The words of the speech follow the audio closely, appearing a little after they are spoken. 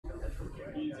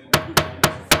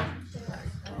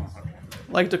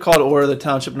I'd like to call to order the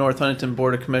Township North Huntington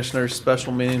Board of Commissioners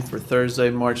special meeting for Thursday,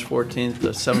 March 14th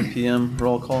at 7 p.m.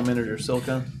 Roll call, Manager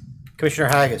Silka. Commissioner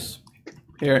Haggis.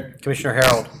 Here. Commissioner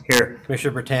Harold. Here.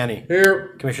 Commissioner Bertani.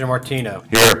 Here. Commissioner Martino.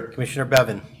 Here. Commissioner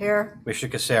Bevan. Here.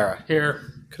 Commissioner Casera.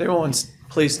 Here. Could everyone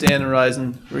please stand and rise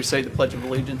and recite the Pledge of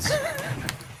Allegiance?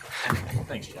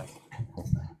 Thanks, Jeff.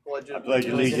 I pledge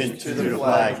allegiance to the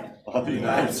flag of the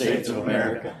United States of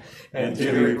America and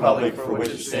to the republic for which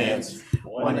it stands,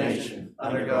 one nation,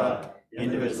 under God,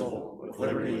 indivisible, with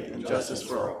liberty and justice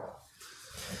for all.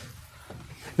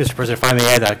 Mr. President, if I may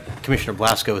add that Commissioner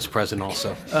Blasco is present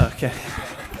also. Okay.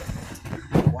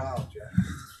 Wow, Jeff.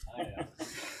 I know.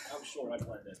 I'm sure I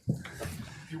planned it.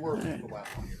 You were for the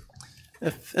last one.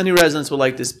 If any residents would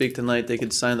like to speak tonight, they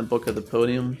could sign the book at the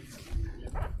podium.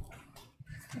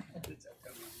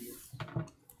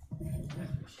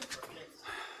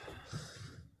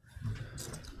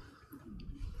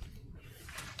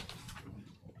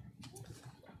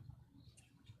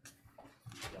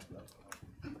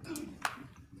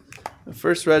 The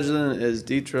first resident is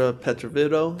Deetra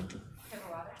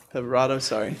Peverado,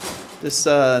 sorry. This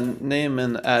name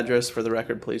and address for the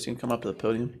record, please. You can come up to the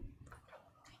podium.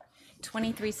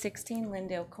 2316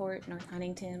 Lindale Court, North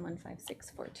Huntington,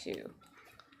 15642.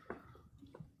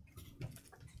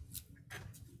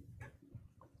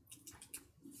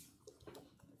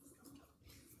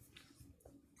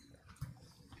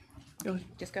 Go ahead.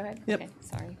 Just go ahead? Yep. Okay,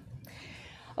 sorry.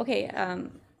 Okay,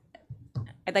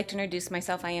 I'd like to introduce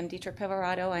myself. I am Deetra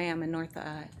Peverado. I am a North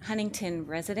Huntington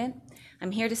resident.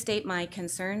 I'm here to state my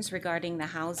concerns regarding the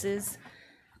houses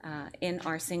in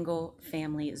our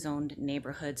single-family zoned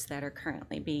neighborhoods that are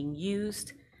currently being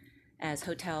used as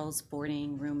hotels,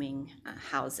 boarding, rooming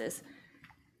houses.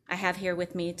 I have here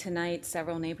with me tonight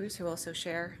several neighbors who also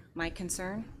share my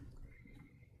concern.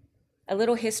 A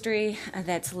little history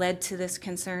that's led to this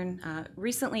concern.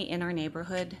 Recently in our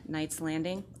neighborhood, Knights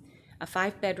Landing, a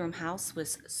 5-bedroom house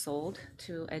was sold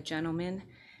to a gentleman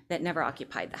that never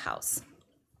occupied the house.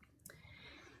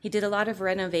 He did a lot of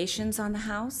renovations on the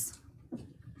house.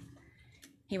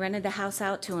 He rented the house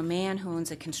out to a man who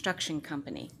owns a construction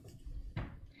company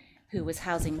who was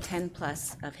housing 10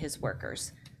 plus of his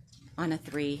workers on a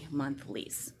 3-month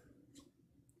lease.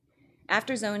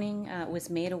 After zoning was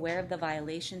made aware of the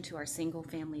violation to our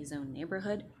single-family zone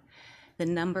neighborhood, the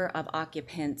number of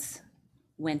occupants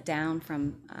went down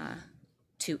from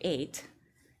to 8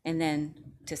 and then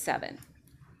to 7.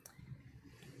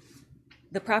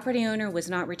 The property owner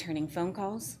was not returning phone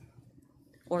calls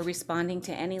or responding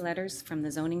to any letters from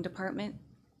the zoning department.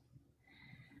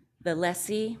 The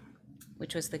lessee,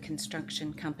 which was the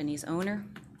construction company's owner,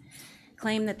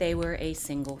 claimed that they were a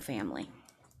single family.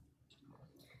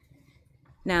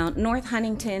 Now, North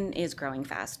Huntington is growing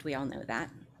fast, we all know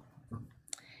that.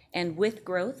 And with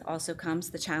growth also comes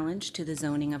the challenge to the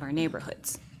zoning of our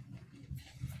neighborhoods.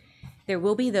 There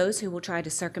will be those who will try to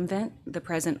circumvent the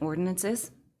present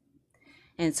ordinances,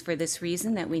 and it's for this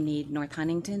reason that we need North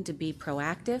Huntington to be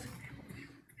proactive,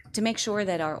 to make sure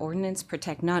that our ordinance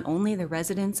protect not only the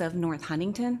residents of North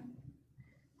Huntington,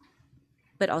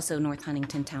 but also North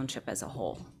Huntington Township as a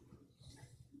whole.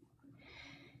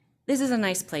 This is a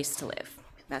nice place to live.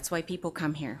 That's why people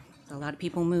come here. A lot of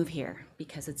people move here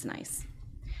because it's nice.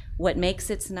 What makes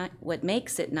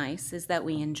it nice is that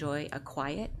we enjoy a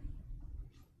quiet,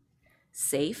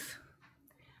 safe,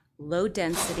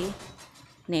 low-density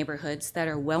neighborhoods that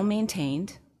are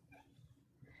well-maintained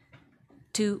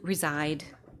to reside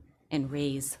and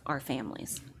raise our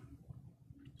families.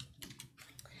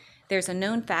 There's a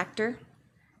known factor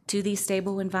to these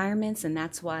stable environments, and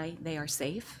that's why they are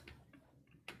safe.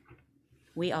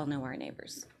 We all know our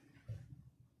neighbors.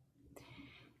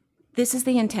 This is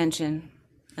the intention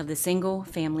of the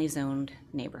single-family zoned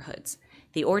neighborhoods.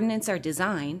 The ordinance are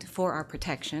designed for our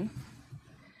protection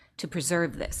to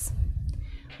preserve this.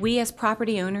 We as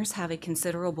property owners have a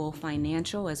considerable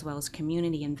financial as well as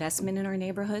community investment in our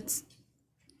neighborhoods.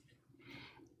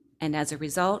 And as a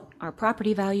result, our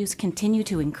property values continue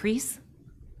to increase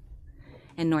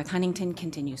and North Huntington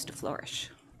continues to flourish.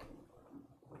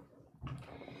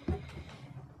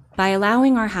 By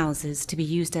allowing our houses to be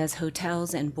used as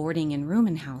hotels and boarding and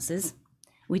rooming houses,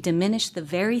 we diminish the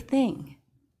very thing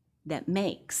that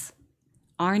makes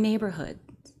our neighborhood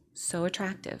so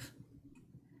attractive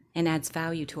and adds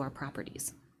value to our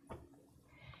properties.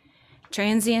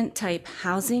 Transient type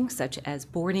housing, such as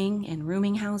boarding and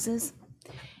rooming houses,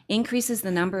 increases the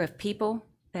number of people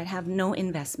that have no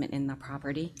investment in the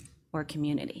property or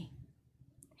community.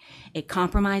 It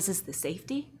compromises the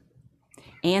safety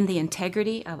and the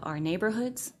integrity of our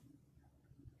neighborhoods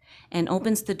and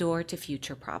opens the door to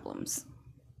future problems.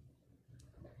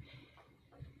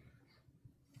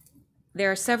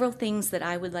 There are several things that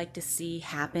I would like to see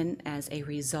happen as a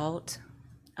result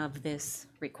of this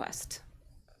request.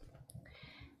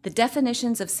 The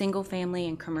definitions of single-family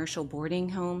and commercial boarding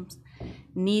homes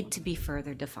need to be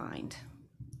further defined.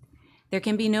 There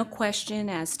can be no question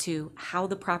as to how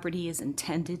the property is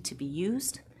intended to be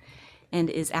used and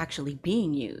is actually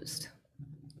being used.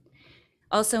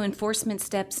 Also, enforcement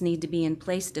steps need to be in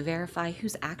place to verify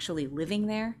who's actually living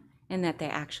there and that they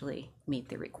actually meet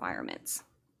the requirements.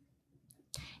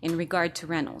 In regard to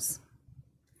rentals,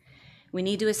 we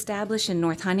need to establish in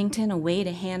North Huntington a way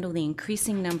to handle the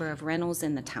increasing number of rentals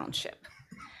in the township.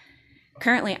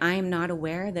 Currently, I am not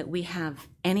aware that we have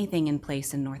anything in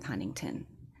place in North Huntington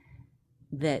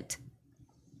that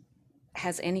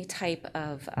has any type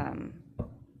of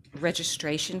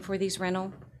registration for these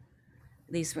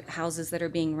houses that are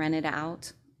being rented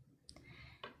out.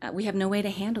 We have no way to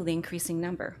handle the increasing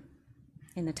number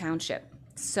in the township.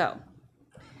 So,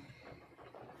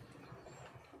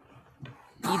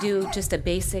 you do just a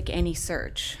basic any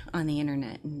search on the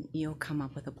internet and you'll come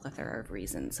up with a plethora of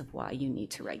reasons of why you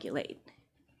need to regulate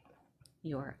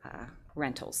your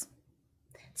rentals.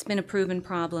 It's been a proven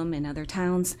problem in other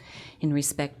towns in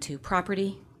respect to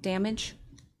property damage,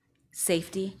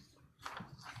 safety,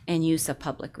 and use of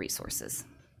public resources.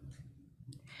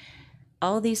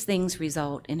 All these things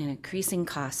result in an increasing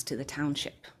cost to the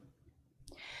township.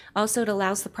 Also, it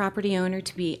allows the property owner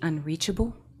to be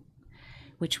unreachable,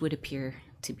 which would appear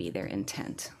to be their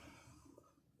intent.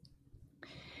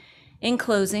 In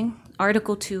closing,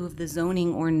 Article 2 of the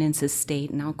zoning ordinances state,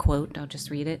 and I'll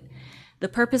just read it, "The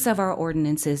purpose of our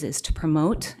ordinances is to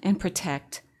promote and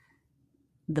protect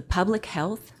the public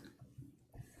health,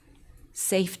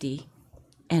 safety,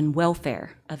 and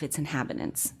welfare of its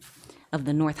inhabitants, of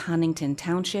the North Huntington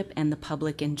Township and the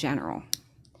public in general.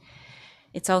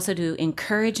 It's also to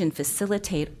encourage and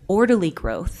facilitate orderly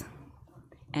growth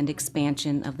and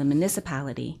expansion of the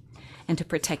municipality and to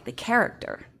protect the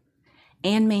character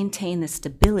and maintain the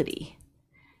stability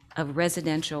of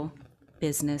residential,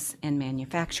 business, and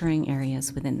manufacturing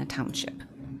areas within the township."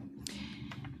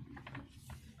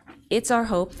 It's our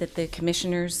hope that the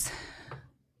commissioners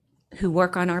who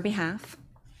work on our behalf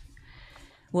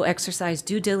will exercise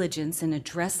due diligence in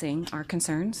addressing our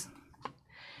concerns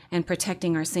and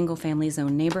protecting our single-family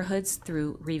zone neighborhoods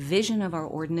through revision of our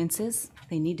ordinances.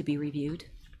 They need to be reviewed.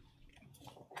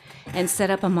 And set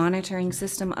up a monitoring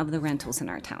system of the rentals in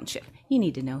our township. You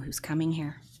need to know who's coming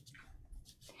here.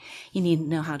 You need to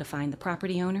know how to find the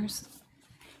property owners.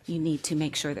 You need to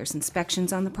make sure there's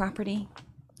inspections on the property.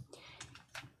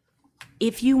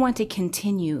 If you want to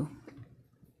continue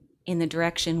in the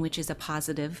direction which is a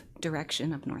positive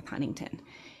direction of North Huntington,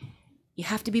 you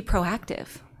have to be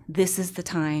proactive. This is the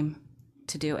time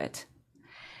to do it.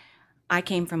 I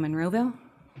came from Monroeville.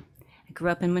 I grew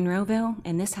up in Monroeville,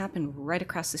 and this happened right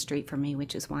across the street from me,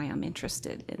 which is why I'm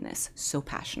interested in this so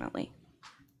passionately.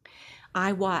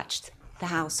 I watched the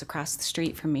house across the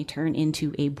street from me turn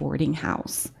into a boarding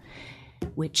house,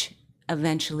 which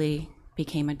eventually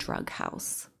became a drug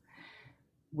house,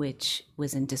 which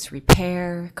was in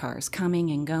disrepair, cars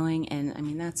coming and going, and I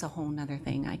mean, that's a whole nother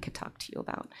thing I could talk to you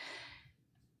about.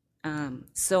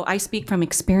 So I speak from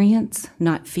experience,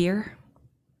 not fear.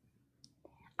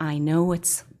 I know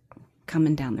what's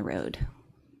coming down the road.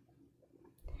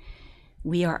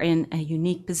 We are in a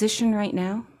unique position right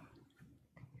now.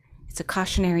 It's a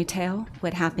cautionary tale,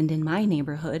 what happened in my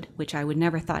neighborhood, which I would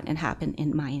never thought had happened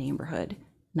in my neighborhood,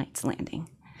 Knights Landing.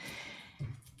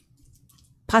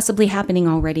 Possibly happening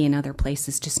already in other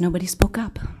places, just nobody spoke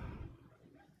up.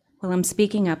 Well, I'm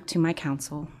speaking up to my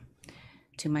council,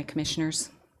 to my commissioners,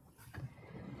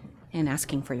 and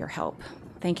asking for your help.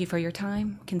 Thank you for your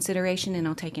time, consideration, and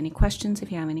I'll take any questions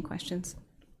if you have any questions.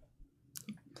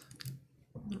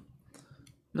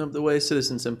 No, the way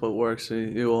citizens input works,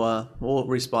 we'll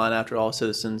respond after all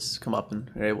citizens come up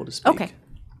and are able to speak. Okay.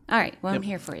 All right. Well, I'm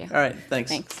here for you. All right.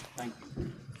 Thanks. Thanks.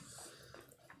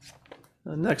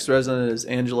 Next resident is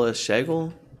Angela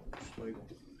Schlegel.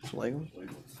 Schlegel.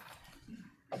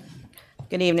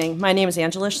 Good evening. My name is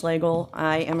Angela Schlegel.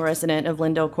 I am a resident of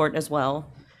Lindell Court as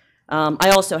well. I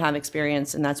also have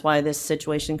experience, and that's why this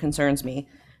situation concerns me.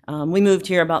 We moved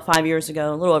here about 5 years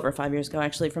ago, a little over 5 years ago,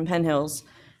 actually, from Penn Hills.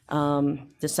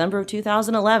 December of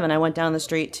 2011, I went down the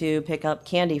street to pick up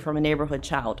candy from a neighborhood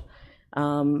child.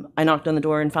 I knocked on the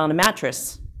door and found a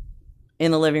mattress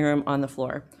in the living room on the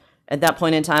floor. At that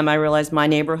point in time, I realized my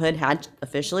neighborhood had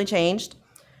officially changed.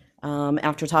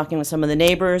 After talking with some of the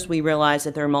neighbors, we realized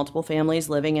that there are multiple families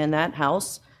living in that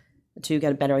house to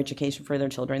get a better education for their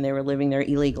children. They were living there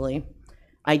illegally.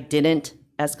 I didn't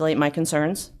escalate my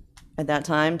concerns at that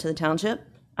time to the township.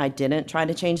 I didn't try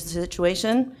to change the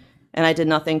situation, and I did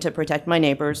nothing to protect my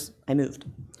neighbors. I moved.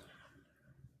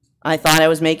 I thought I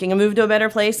was making a move to a better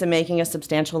place and making a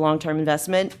substantial long-term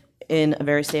investment in a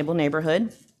very stable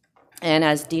neighborhood. And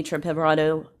as Deetra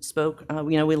Pivarato spoke,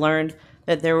 we learned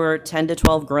that there were 10 to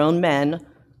 12 grown men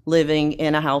living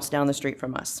in a house down the street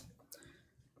from us.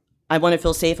 I want to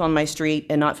feel safe on my street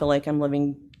and not feel like I'm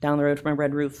living down the road from a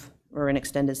red roof or an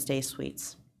extended stay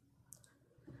suites.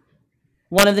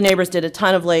 One of the neighbors did a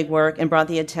ton of legwork and brought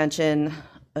the attention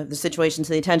of the situation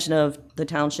to the attention of the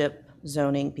township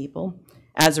zoning people.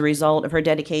 As a result of her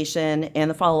dedication and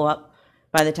the follow-up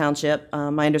by the township,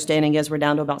 my understanding is we're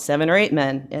down to about 7 or 8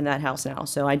 men in that house now.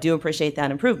 So I do appreciate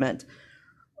that improvement.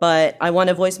 But I want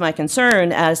to voice my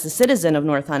concern as the citizen of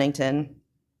North Huntington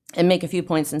and make a few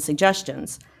points and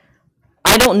suggestions.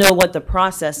 I don't know what the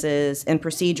process is and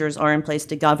procedures are in place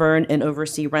to govern and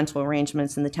oversee rental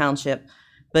arrangements in the township,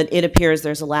 but it appears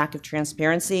there's a lack of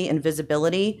transparency and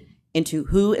visibility into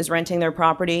who is renting their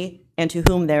property and to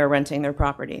whom they're renting their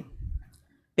property.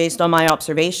 Based on my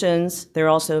observations, there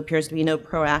also appears to be no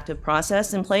proactive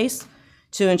process in place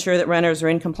to ensure that renters are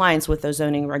in compliance with those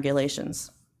zoning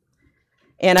regulations.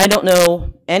 And I don't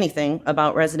know anything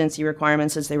about residency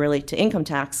requirements as they relate to income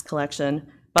tax collection,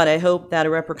 but I hope that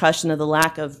a repercussion of the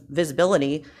lack of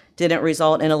visibility didn't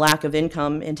result in a lack of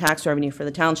income and tax revenue for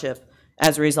the township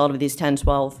as a result of these 10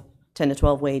 to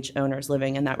 12 wage owners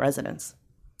living in that residence.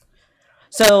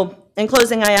 So in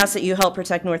closing, I ask that you help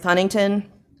protect North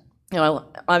Huntington.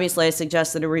 Obviously, I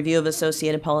suggest that a review of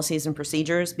associated policies and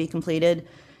procedures be completed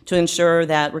to ensure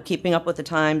that we're keeping up with the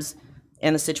times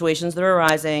and the situations that are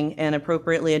arising and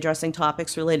appropriately addressing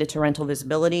topics related to rental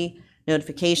visibility,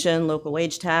 notification, local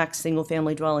wage tax,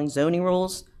 single-family dwelling zoning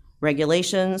rules,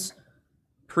 regulations,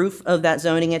 proof of that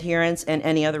zoning adherence, and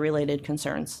any other related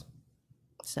concerns.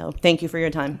 So thank you for your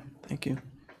time. Thank you.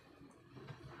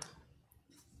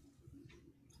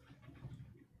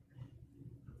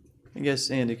 I guess,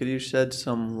 Andy, could you shed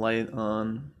some light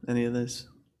on any of this?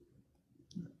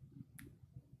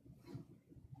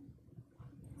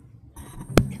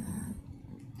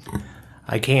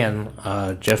 I can.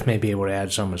 Jeff may be able to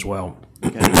add some as well.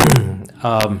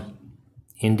 Okay.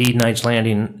 Indeed, Knights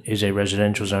Landing is a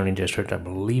residential zoning district. I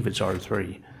believe it's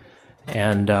R3.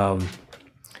 And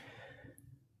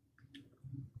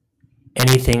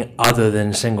anything other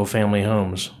than single-family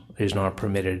homes is not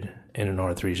permitted in an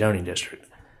R3 zoning district.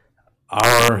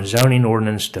 Our zoning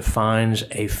ordinance defines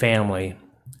a family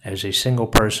as a single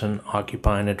person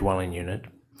occupying a dwelling unit,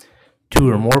 2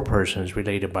 or more persons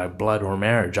related by blood or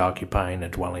marriage occupying a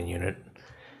dwelling unit,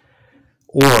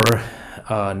 or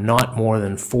not more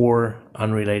than 4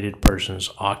 unrelated persons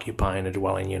occupying a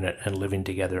dwelling unit and living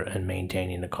together and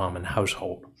maintaining a common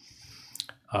household.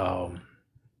 I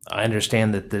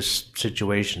understand that this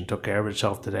situation took care of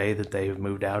itself today, that they have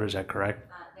moved out. Is that correct?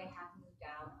 They have moved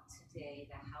out today.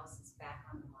 The house is back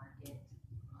on the market.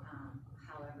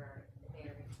 However,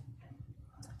 they're...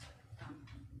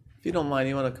 If you don't mind,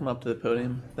 you want to come up to the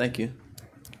podium? Thank you.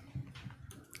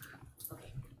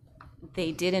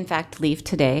 They did, in fact, leave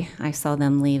today. I saw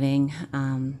them leaving.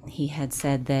 He had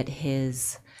said that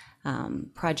his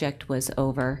project was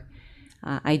over.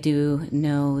 I do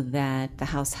know that the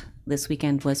house this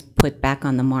weekend was put back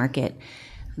on the market.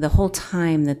 The whole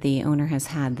time that the owner has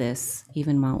had this,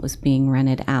 even while it was being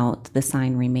rented out, the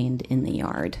sign remained in the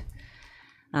yard.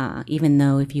 Even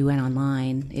though if you went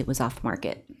online, it was off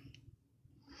market.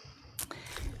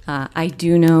 I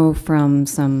do know from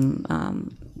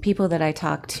some people that I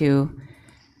talked to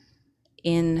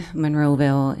in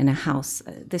Monroeville in a house,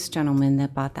 this gentleman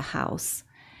that bought the house,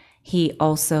 he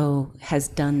also has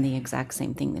done the exact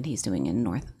same thing that he's doing in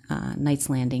Knights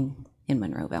Landing in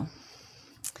Monroeville.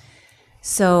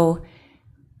 So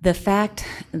the fact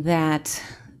that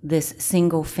this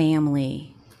single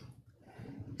family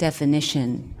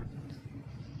definition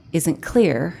isn't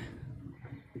clear,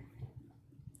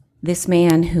 this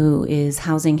man who is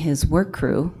housing his work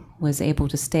crew was able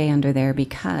to stay under there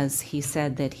because he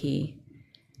said that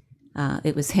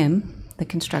it was him, the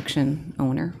construction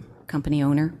owner, company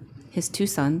owner, his 2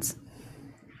 sons,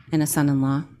 and a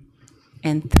son-in-law,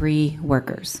 and 3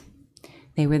 workers.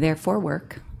 They were there for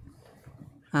work.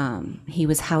 He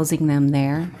was housing them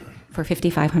there for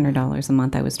 $5,500 a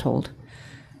month, I was told.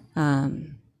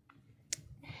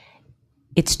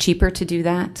 It's cheaper to do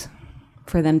that,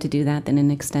 for them to do that, than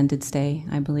an extended stay,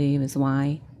 I believe, is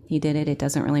why he did it. It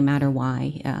doesn't really matter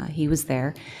why he was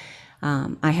there.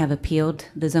 I have appealed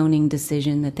the zoning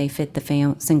decision that they fit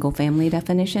the single family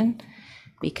definition,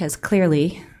 because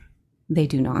clearly they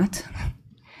do not.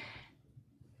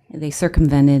 They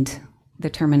circumvented the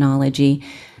terminology.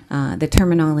 The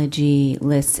terminology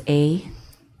lists A,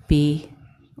 B,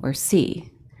 or C.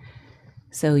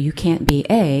 So you can't be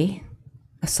A,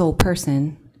 a sole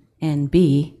person, and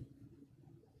B,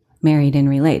 married and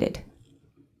related.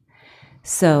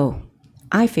 So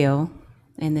I feel,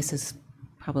 and this is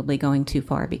probably going too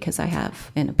far because I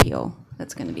have an appeal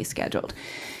that's going to be scheduled,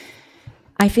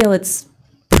 I feel it's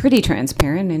pretty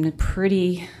transparent and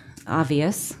pretty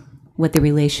obvious what the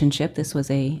relationship, this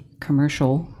was a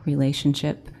commercial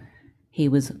relationship. He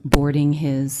was boarding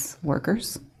his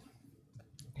workers.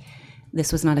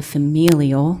 This was not a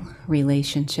familial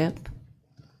relationship.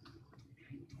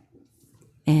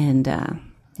 And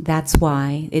that's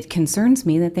why it concerns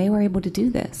me that they were able to do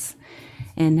this.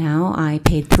 And now I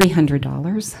paid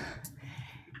 $300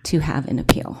 to have an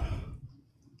appeal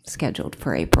scheduled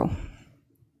for April.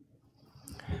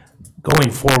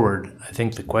 Going forward, I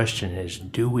think the question is,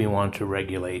 do we want to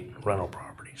regulate rental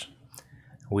properties?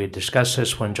 We had discussed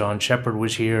this when John Shepard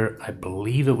was here. I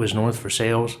believe it was North for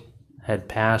Sales had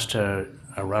passed a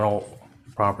rental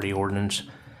property ordinance.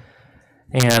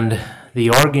 And the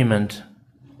argument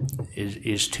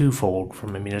is twofold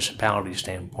from a municipality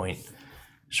standpoint.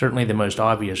 Certainly the most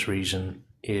obvious reason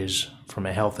is from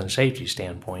a health and safety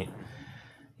standpoint.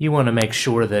 You want to make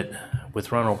sure that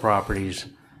with rental properties,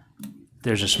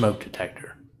 there's a smoke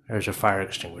detector, there's a fire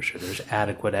extinguisher, there's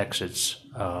adequate exits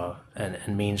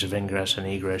and means of ingress and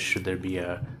egress should there be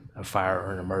a fire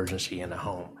or an emergency in a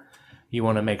home. You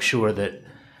want to make sure that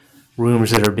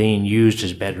rooms that are being used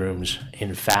as bedrooms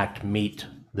in fact meet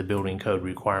the building code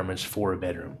requirements for a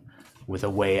bedroom with a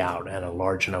way out and a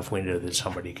large enough window that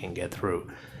somebody can get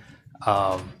through.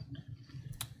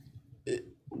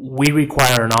 We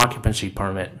require an occupancy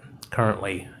permit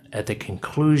currently at the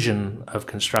conclusion of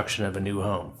construction of a new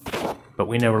home, but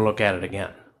we never look at it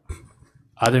again.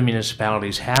 Other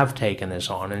municipalities have taken this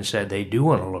on and said they do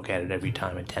want to look at it every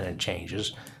time a tenant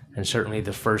changes, and certainly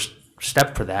the first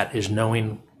step for that is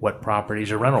knowing what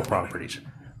properties are rental properties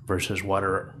versus what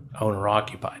are owner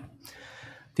occupied.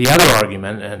 The other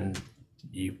argument, and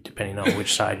you, depending on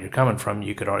which side you're coming from,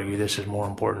 you could argue this is more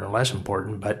important or less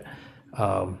important, but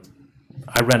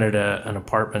I rented an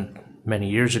apartment many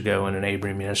years ago in a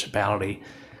neighboring municipality.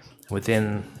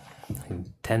 Within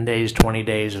 10 days, 20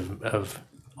 days of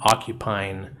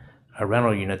occupying a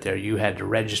rental unit there, you had to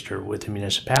register with the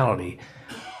municipality.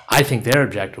 I think their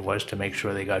objective was to make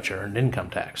sure they got your earned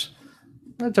income tax.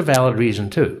 That's a valid reason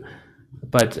too.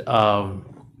 But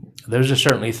those are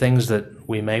certainly things that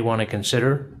we may want to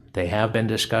consider. They have been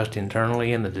discussed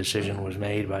internally, and the decision was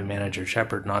made by Manager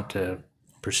Shepard not to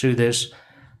pursue this.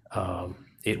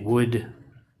 It would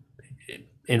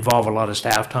involve a lot of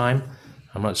staff time.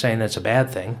 I'm not saying that's a bad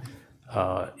thing.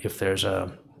 If there's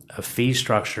a fee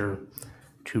structure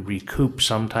to recoup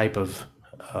some type of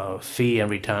fee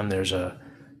every time there's a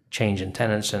change in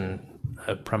tenants and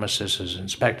a premises is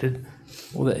inspected,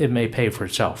 well, it may pay for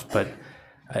itself. But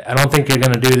I don't think you're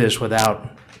going to do this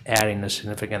without adding a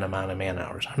significant amount of man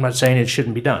hours. I'm not saying it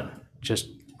shouldn't be done. Just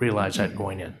realize that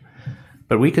going in.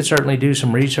 But we could certainly do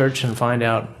some research and find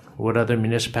out what other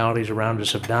municipalities around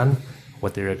us have done,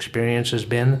 what their experience has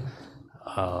been.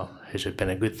 Has it been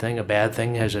a good thing, a bad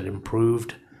thing? Has it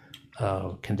improved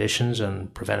conditions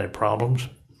and prevented problems?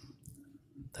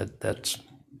 That's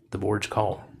the board's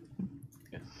call.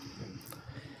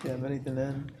 You have anything to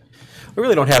add? We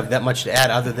really don't have that much to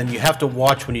add other than you have to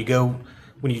watch when you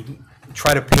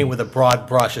try to paint with a broad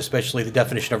brush, especially the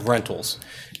definition of rentals.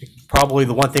 Probably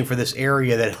the one thing for this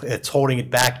area that's holding it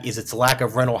back is its lack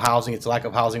of rental housing, its lack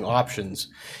of housing options.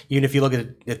 Even if you look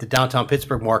at the downtown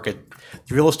Pittsburgh market,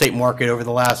 the real estate market over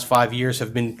the last 5 years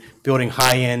have been building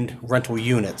high-end rental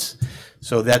units.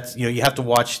 So that's, you have to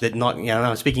watch that. Not,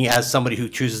 I'm speaking as somebody who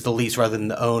chooses the lease rather than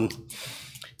the own.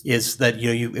 Is that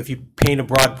if you paint a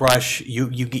broad brush, you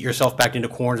get yourself back into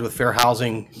corners with fair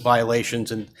housing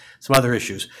violations and some other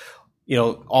issues.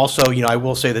 Also, I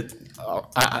will say that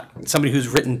somebody who's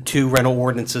written 2 rental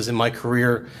ordinances in my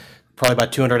career, probably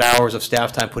about 200 hours of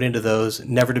staff time put into those,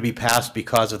 never to be passed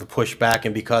because of the pushback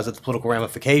and because of the political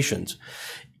ramifications.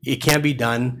 It can be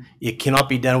done. It cannot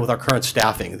be done with our current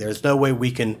staffing. There's no way we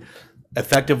can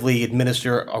effectively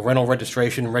administer a rental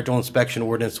registration and rental inspection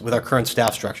ordinance with our current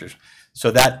staff structures. So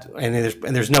that, and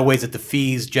there's no ways that the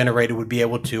fees generated would be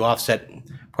able to offset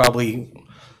probably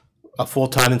a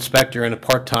full-time inspector and a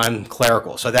part-time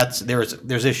clerical. So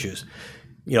there's issues.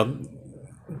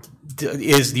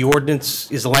 Is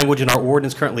the language in our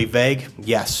ordinance currently vague?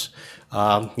 Yes.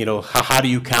 How do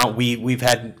you count? We've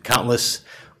had countless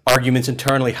arguments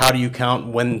internally. How do you count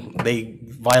when they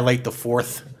violate the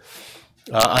 4th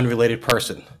unrelated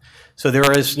person? So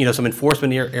there is some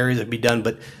enforcement areas that be done,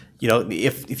 but you know,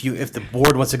 if the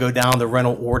board wants to go down the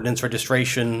rental ordinance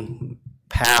registration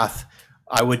path,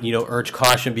 I would, you know, urge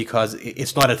caution, because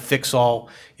it's not a fix-all.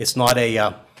 It's not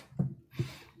a,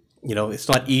 you know, it's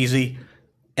not easy.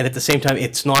 And at the same time,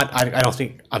 it's not, I don't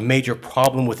think, a major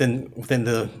problem within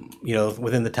the, you know,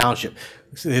 within the township.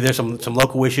 So there's some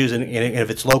local issues, and if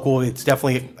it's local, it's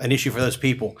definitely an issue for those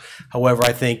people. However,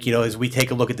 I think, you know, as we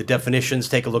take a look at the definitions,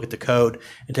 take a look at the code,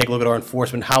 and take a look at our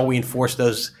enforcement, how we enforce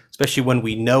those, especially when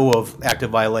we know of active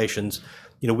violations,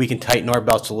 you know, we can tighten our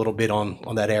belts a little bit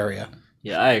on that area.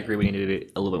 Yeah, I agree. We need to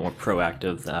be a little bit more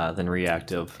proactive than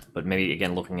reactive. But maybe,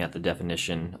 again, looking at the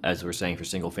definition, as we're saying, for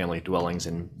single-family dwellings,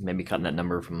 and maybe cutting that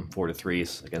number from 4 to 3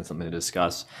 is, again, something to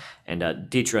discuss. And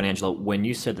Deetra and Angela, when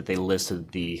you said that they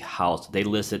listed the house, they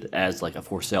listed as like a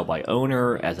for sale by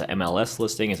owner, as an MLS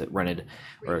listing? Is it rented?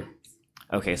 Or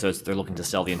okay, so they're looking to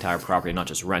sell the entire property, not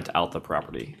just rent out the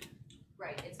property.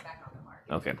 Right, it's back on the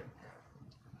market. Okay.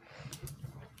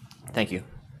 Thank you.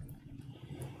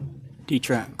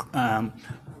 Deetra,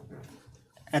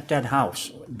 at that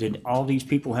house, did all these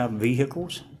people have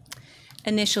vehicles?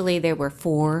 Initially, there were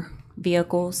 4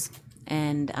 vehicles,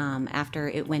 and after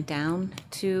it went down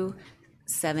to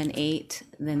 7, 8,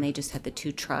 then they just had the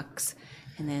 2 trucks,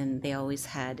 and then they always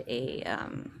had a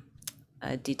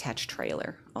detached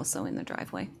trailer also in the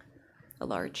driveway, a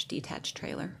large detached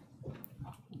trailer.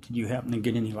 Did you happen to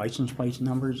get any license plate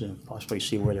numbers and possibly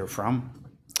see where they're from?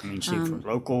 I mean, see for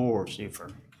local or see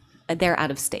for They're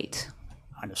out of state.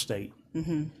 out of state?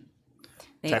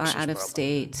 They Texas, are out of probably.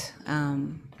 state,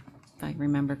 if I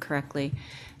remember correctly.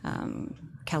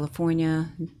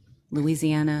 California,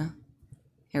 Louisiana,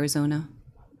 Arizona.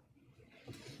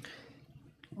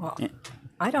 Well,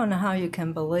 I don't know how you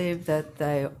can believe that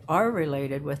they are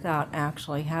related without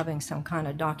actually having some kind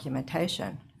of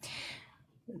documentation.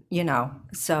 You know,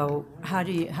 so how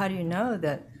do you know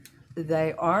that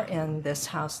they are in this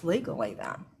house legally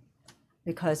then?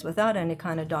 Because without any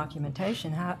kind of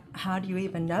documentation, how do you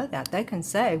even know that? They can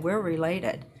say, we're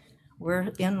related,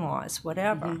 we're in-laws,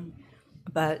 whatever.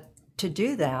 But to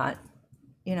do that,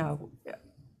 you know,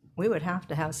 we would have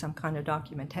to have some kind of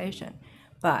documentation.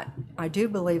 But I do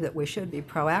believe that we should be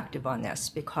proactive on this,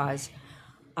 because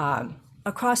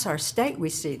across our state we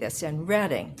see this, in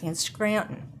Reading, in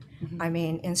Scranton. I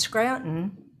mean, in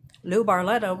Scranton, Lou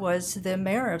Barletta was the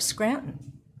mayor of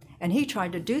Scranton, and he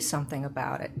tried to do something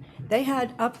about it. They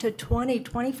had up to 20,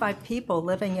 25 people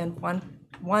living in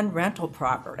one rental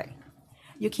property.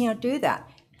 You can't do that.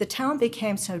 The town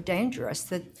became so dangerous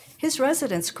that his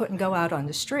residents couldn't go out on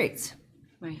the streets.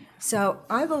 Right. So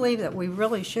I believe that we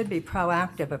really should be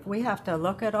proactive. If we have to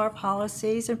look at our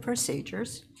policies and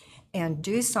procedures and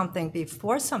do something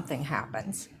before something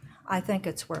happens, I think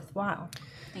it's worthwhile.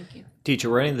 Thank you. Teacher,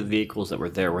 were any of the vehicles that were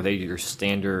there, were they your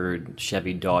standard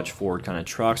Chevy, Dodge, Ford kind of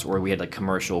trucks, or we had like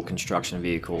commercial construction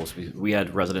vehicles? We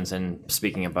had residents in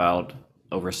speaking about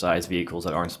oversized vehicles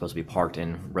that aren't supposed to be parked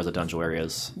in residential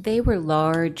areas. They were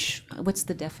large, what's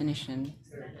the definition?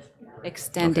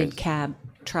 Extended Okay. cab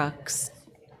trucks,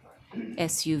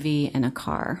 SUV, and a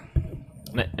car.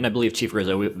 And I believe, Chief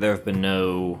Rizzo, there have been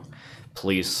no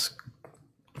police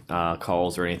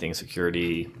calls or anything,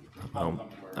 security.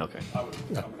 Okay.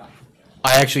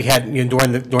 I actually had, you know,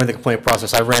 during the complaint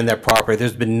process, I ran that property.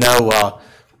 There's been no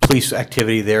police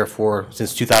activity there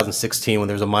since 2016, when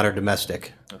there was a minor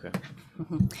domestic. Okay.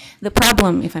 The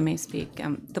problem, if I may speak,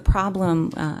 the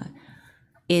problem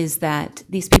is that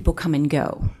these people come and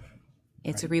go.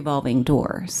 It's a revolving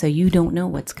door, so you don't know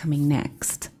what's coming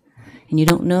next. And you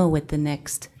don't know what the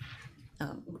next,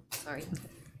 sorry.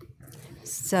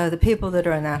 So the people that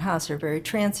are in that house are very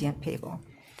transient people.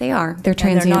 They are, they're And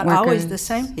transient they're not workers. always the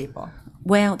same people.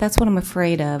 Well, that's what I'm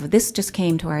afraid of. This just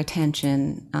came to our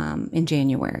attention in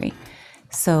January.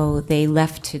 So they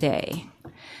left today.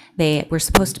 They were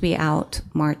supposed to be out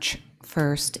March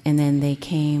 1st, and then they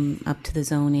came up to the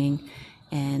zoning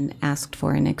and asked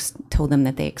for told them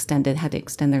that they had to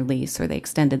extend their lease, or they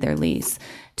extended their lease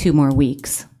 2 more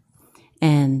weeks.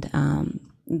 And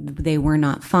they were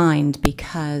not fined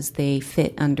because they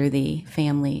fit under the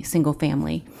single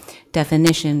family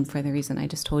definition, for the reason I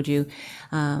just told you.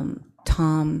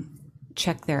 Tom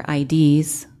checked their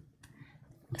IDs.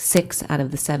 6 out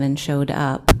of the 7 showed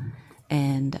up,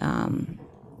 and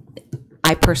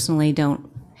I personally don't.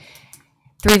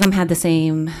 3 of them had the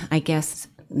same, I guess,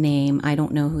 name. I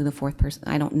don't know who the 4th person.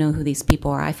 I don't know who these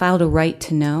people are. I filed a right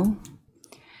to know,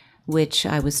 which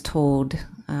I was told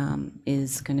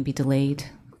is going to be delayed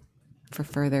for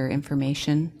further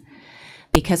information,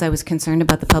 because I was concerned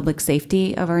about the public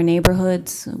safety of our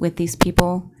neighborhoods with these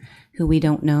people who we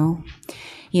don't know.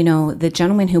 You know, the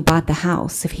gentleman who bought the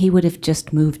house, if he would have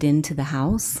just moved into the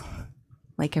house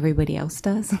like everybody else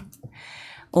does,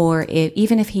 or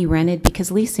even if he rented,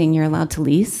 because leasing, you're allowed to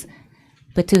lease,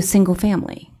 but to a single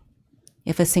family.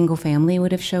 If a single family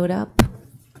would have showed up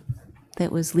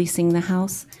that was leasing the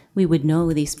house, we would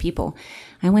know these people.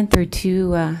 I went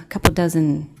through a couple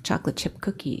dozen chocolate chip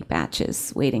cookie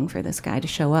batches waiting for this guy to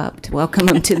show up to welcome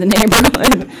him to the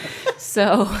neighborhood.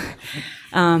 So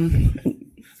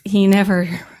he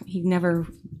never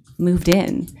moved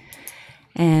in.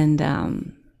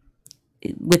 And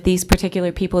with these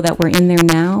particular people that were in there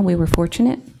now, we were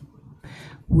fortunate.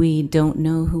 We don't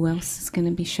know who else is going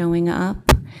to be showing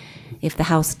up. If the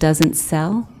house doesn't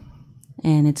sell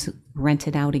and it's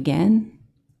rented out again,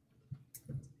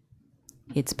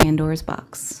 it's Pandora's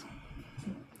box.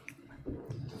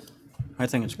 I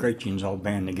think it's great you all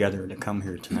band together to come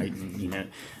here tonight. And, you know,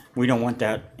 we don't want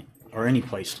that or any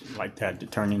place like that to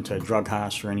turn into a drug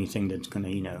house or anything that's going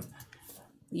to, you know,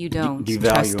 You don't,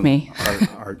 trust me.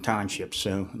 our townships.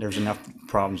 So there's enough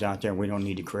problems out there we don't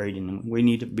need to create, and we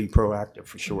need to be proactive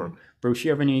for sure. Bruce,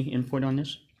 you have any input on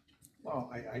this? Well,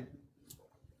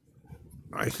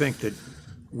 I think that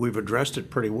we've addressed it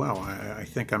pretty well. I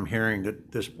think I'm hearing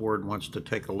that this board wants to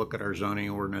take a look at our zoning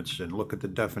ordinance and look at the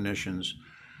definitions.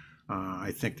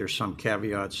 I think there's some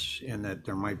caveats in that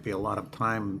there might be a lot of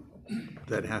time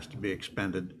that has to be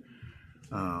expended.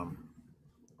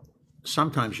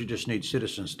 Sometimes you just need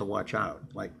citizens to watch out,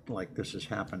 like this has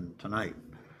happened tonight.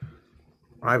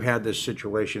 I've had this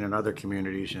situation in other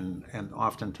communities, and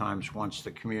oftentimes once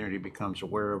the community becomes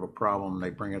aware of a problem, they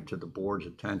bring it to the board's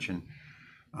attention.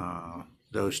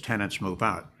 Those tenants move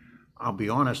out. I'll be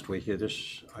honest with you,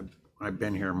 I've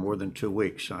been here more than 2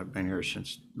 weeks. I've been here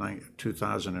since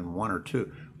 2001 or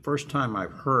 2. First time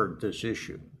I've heard this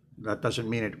issue. That doesn't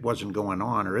mean it wasn't going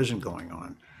on or isn't going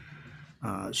on.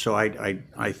 So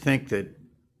I think that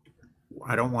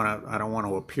I don't want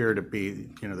to appear to be,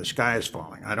 you know, the sky is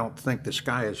falling. I don't think the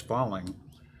sky is falling,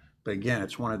 but again,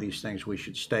 it's one of these things we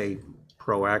should stay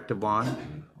proactive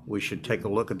on. We should take a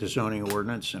look at the zoning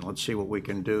ordinance and let's see what we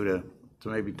can do to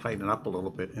maybe tighten it up a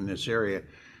little bit in this area,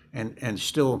 and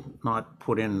still not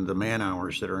put in the man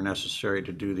hours that are necessary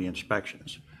to do the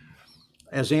inspections.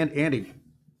 As Andy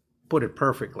put it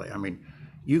perfectly, I mean,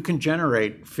 you can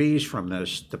generate fees from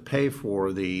this to pay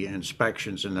for the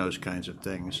inspections and those kinds of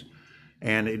things.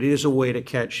 And it is a way to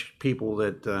catch people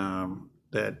that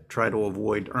that try to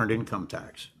avoid earned income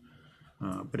tax.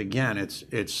 But again,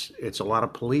 it's a lot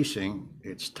of policing,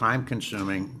 it's time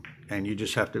consuming, and you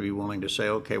just have to be willing to say,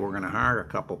 okay, we're gonna hire a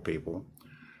couple people,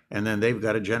 and then they've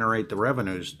got to generate the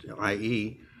revenues,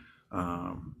 i.e.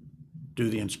 Do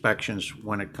the inspections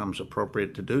when it comes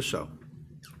appropriate to do so.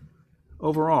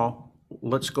 Overall,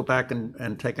 let's go back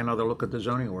and take another look at the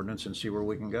zoning ordinance and see where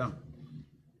we can go.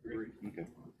 Okay.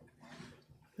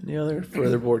 Any other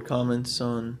further board comments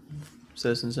on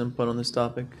citizens' input on this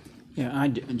topic? Yeah,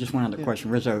 just one other question.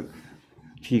 Rizzo,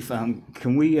 Chief,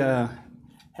 can we have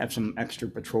some extra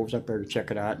patrols up there to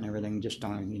check it out and everything, just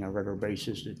on a regular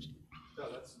basis?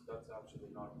 No, that's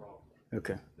absolutely not a problem.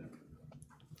 Okay.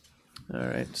 All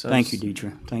right. So Thank you,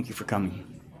 Deidre. Thank you for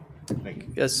coming. I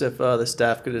guess if the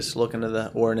staff could just look into the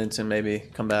ordinance and maybe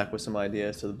come back with some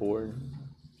ideas to the board.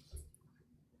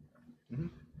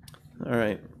 All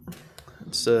right.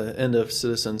 It's the end of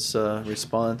citizens'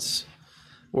 response.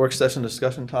 Work session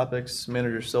discussion topics.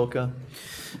 Manager Silka.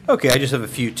 Okay, I just have a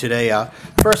few today.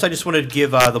 First, I just wanted to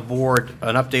give the board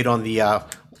an update on the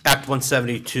Act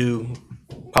 172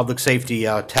 Public Safety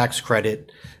Tax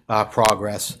Credit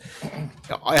progress.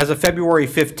 As of February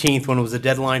 15th, when it was the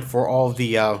deadline for all of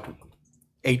the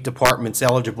 8 departments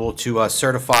eligible to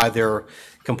certify their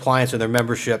compliance and their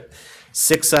membership,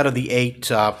 6 out of the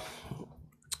 8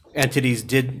 entities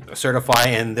did certify,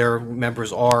 and their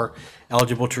members are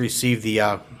eligible to receive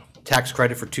the tax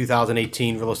credit for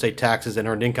 2018 real estate taxes and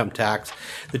earned income tax.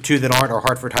 The 2 that aren't are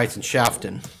Hartford Heights and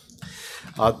Shafton.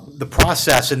 The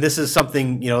process, and this is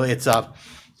something,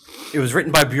 it was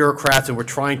written by bureaucrats, and we're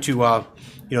trying to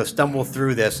stumble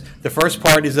through this. The first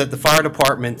part is that the fire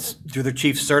departments, through their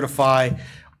chiefs, certify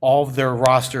all of their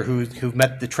roster who've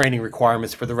met the training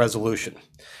requirements for the resolution.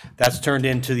 That's turned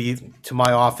into to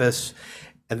my office,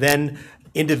 and then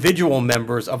individual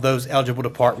members of those eligible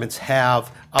departments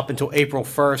have up until April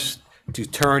 1st to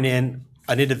turn in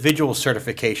an individual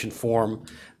certification form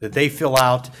that they fill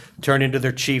out, turn into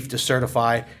their chief to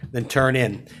certify, then turn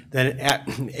in.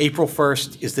 Then April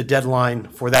 1st is the deadline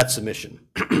for that submission.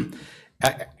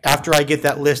 After I get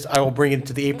that list, I will bring it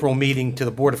to the April meeting to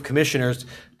the Board of Commissioners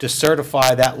to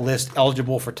certify that list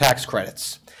eligible for tax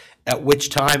credits, at which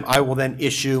time I will then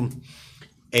issue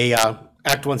a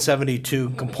Act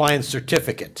 172 compliance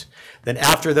certificate. Then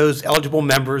after those eligible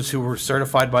members who were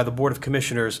certified by the Board of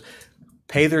Commissioners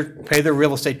pay their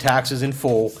real estate taxes in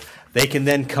full, they can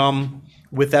then come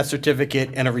with that certificate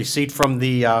and a receipt from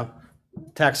the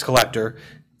tax collector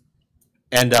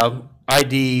and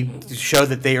ID to show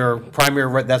that they are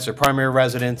that's their primary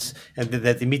residence and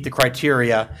that they meet the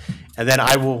criteria. And then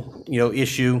I will,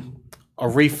 issue a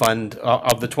refund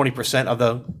of the 20% of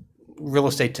the real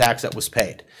estate tax that was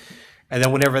paid. And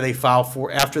then whenever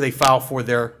after they file for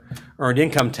their earned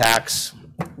income tax,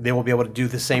 they will be able to do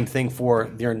the same thing for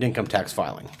the earned income tax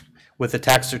filing with the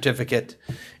tax certificate,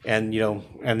 and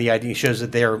and the ID shows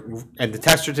that and the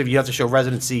tax certificate, you have to show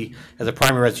residency as a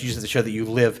primary residence. You have to show that you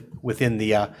live within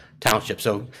the township.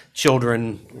 So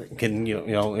children can,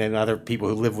 and other people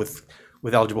who live with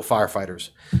eligible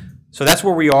firefighters. So that's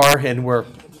where we are, and we're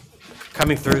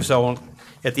coming through. So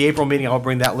at the April meeting, I'll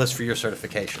bring that list for your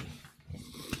certification.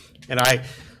 And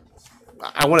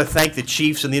I want to thank the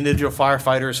chiefs and the individual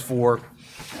firefighters for,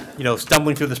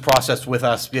 stumbling through this process with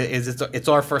us. It's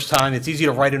our first time. It's easy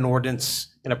to write an ordinance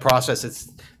in a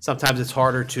process. Sometimes it's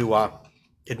harder to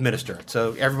administer it.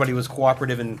 So everybody was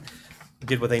cooperative and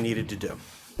did what they needed to do.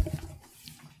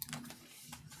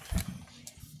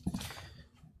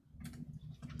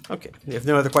 Okay, if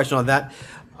no other question on that,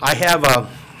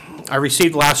 I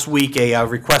received last week a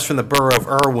request from the Borough of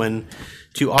Irwin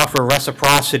to offer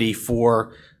reciprocity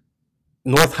for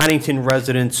North Huntington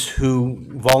residents who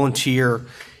volunteer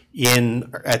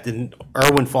at the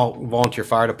Irwin Volunteer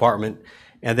Fire Department,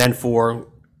 and then for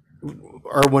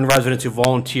Irwin residents who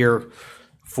volunteer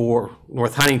for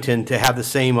North Huntington to have the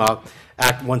same Act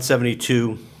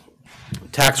 172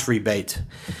 tax rebate.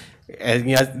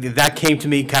 And that came to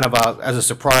me kind of as a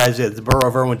surprise. The Borough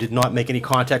of Irwin did not make any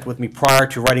contact with me prior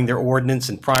to writing their ordinance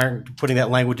and prior to putting that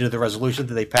language into the resolution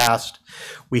that they passed.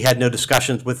 We had no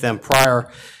discussions with them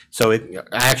prior. So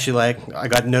I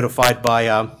got notified by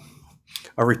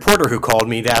a reporter who called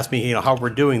me to ask me, how we're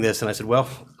doing this, and I said, well,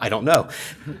 I don't know.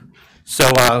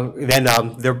 So then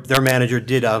their manager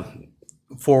did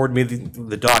forward me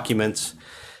the documents.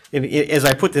 And as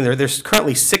I put in there, there's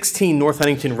currently 16 North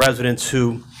Huntington residents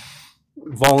who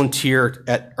volunteer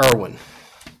at Irwin.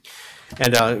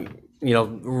 And,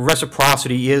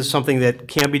 reciprocity is something that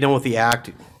can be done with the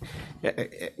Act.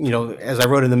 As I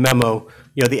wrote in the memo,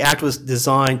 the Act was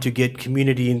designed to get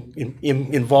community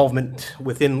involvement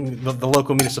within the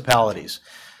local municipalities.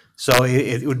 So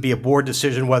it would be a board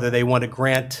decision whether they want to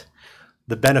grant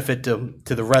the benefit to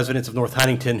the residents of North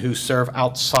Huntington who serve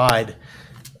outside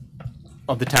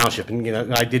of the township. And,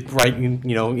 I did write,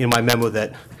 in my memo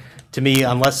that, to me,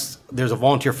 unless there's a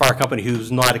volunteer fire company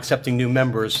who's not accepting new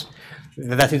members,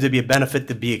 that seems to be a benefit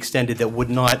to be extended that would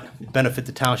not benefit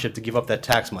the township to give up that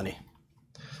tax money.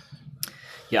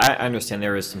 Yeah, I understand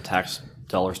there is some tax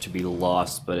dollars to be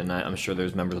lost, but I'm sure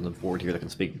there's members on the board here that can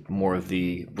speak more of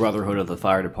the brotherhood of the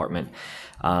fire department.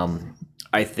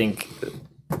 I think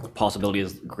the possibility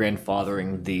is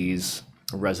grandfathering these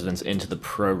residents into the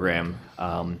program.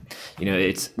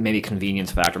 It's maybe a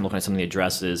convenience factor. I'm looking at some of the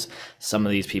addresses. Some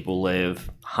of these people live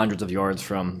hundreds of yards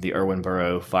from the Irwin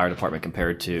Borough Fire Department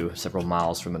compared to several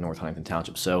miles from the North Huntington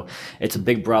Township. So it's a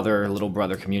big brother, little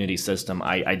brother community system.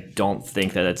 I don't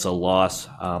think that it's a loss.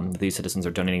 These citizens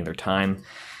are donating their time.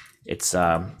 It's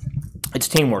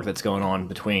teamwork that's going on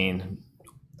between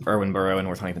Irwin Borough and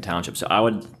North Huntington Township. So I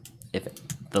would, if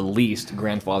the least,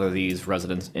 grandfather these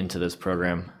residents into this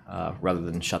program rather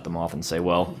than shut them off and say,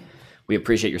 well, we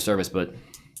appreciate your service, but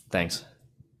thanks.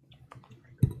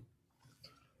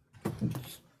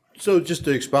 So just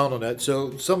to expound on that,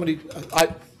 so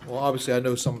obviously I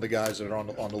know some of the guys that are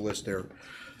on the list there.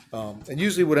 And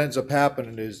usually what ends up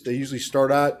happening is they usually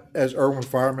start out as Irwin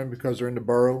firemen because they're in the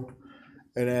borough.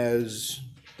 And as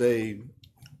they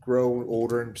grow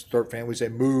older and start families, they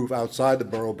move outside the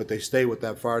borough, but they stay with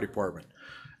that fire department.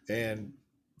 And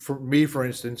for me, for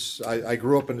instance, I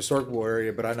grew up in the Circleville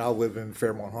area, but I now live in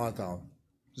Fairmont-Hontown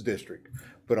district,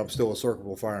 but I'm still a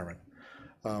Circleville fireman.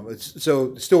 It's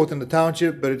still within the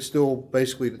township, but it's still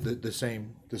basically the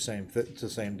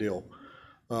same deal.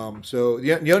 So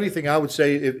the only thing I would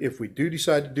say, if we do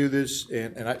decide to do this,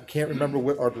 and I can't remember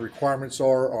what the requirements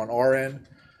are on our end,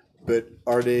 but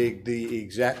are they the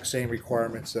exact same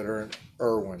requirements that are in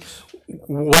Irwin's?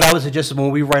 What I would suggest is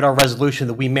when we write our resolution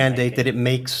that we mandate that it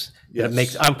makes.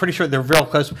 Yes. I'm pretty sure they're real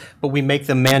close, but we make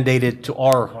them mandated to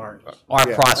our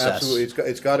process. Absolutely,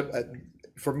 it's got to.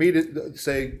 For me to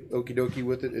say okie dokie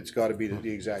with it, it's got to be the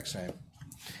exact same.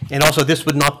 And also, this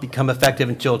would not become effective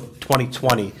until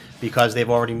 2020 because they've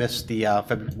already missed the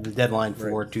deadline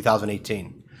for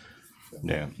 2018.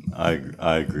 Yeah,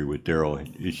 I agree with Daryl.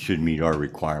 It should meet our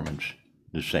requirements.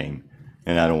 the same.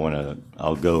 And I don't want to,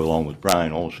 I'll go along with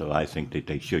Brian also. I think that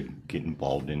they should get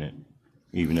involved in it,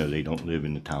 even though they don't live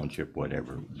in the township,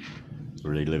 whatever,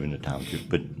 or they live in the township.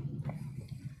 But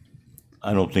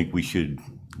I don't think we should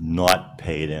not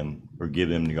pay them or give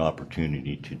them the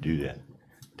opportunity to do that,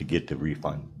 to get the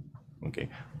refund, okay?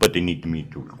 But they need to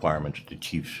meet the requirements the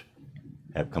chiefs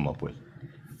have come up with.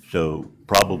 So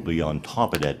probably on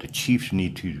top of that, the chiefs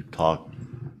need to talk,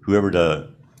 whoever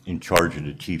in charge of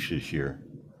the chiefs this year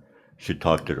should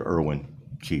talk to the Irwin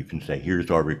chief and say,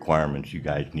 here's our requirements, you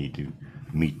guys need to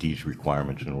meet these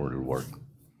requirements in order to work.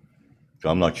 So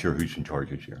I'm not sure who's in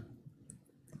charge this year.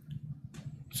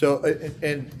 So,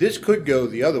 and this could go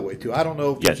the other way too. I don't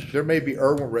know. Yes. There may be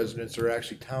Irwin residents that are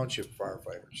actually township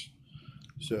firefighters.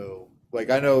 So, like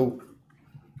I know,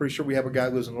 pretty sure we have a guy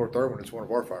who lives in North Irwin that's one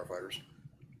of our firefighters.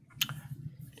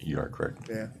 You are correct.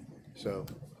 Yeah, so.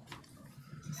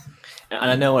 And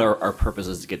I know our purpose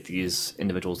is to get these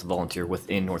individuals to volunteer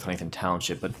within North Huntington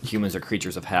Township, but humans are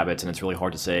creatures of habits, and it's really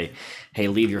hard to say, hey,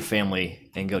 leave your family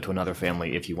and go to another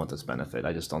family if you want this benefit.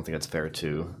 I just don't think it's fair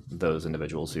to those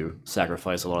individuals who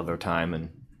sacrifice a lot of their time and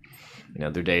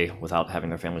their day without having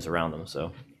their families around them.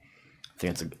 So I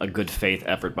think it's a good faith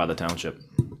effort by the township.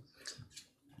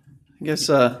 I guess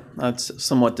I'd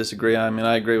somewhat disagree. I mean,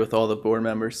 I agree with all the board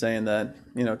members saying that,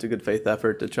 it's a good faith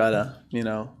effort to try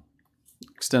to,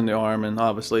 extend the arm, and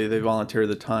obviously they volunteer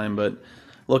the time. But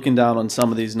looking down on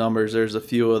some of these numbers, there's a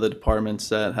few of the departments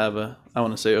that have I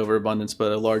want to say overabundance,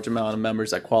 but a large amount of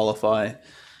members that qualify.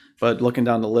 But looking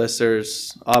down the list,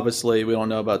 there's obviously, we don't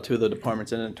know about two of the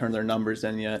departments that didn't turn their numbers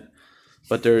in yet.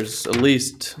 But there's at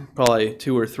least probably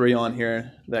 2 or 3 on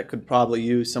here that could probably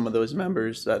use some of those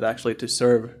members that actually to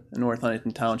serve in North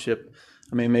Huntington Township.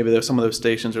 I mean, maybe some of those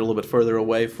stations are a little bit further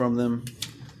away from them.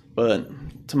 But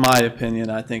to my opinion,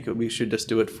 I think we should just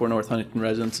do it for North Huntington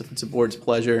residents. If it's the board's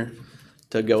pleasure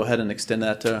to go ahead and extend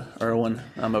that to Irwin,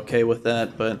 I'm okay with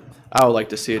that. But I would like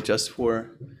to see it just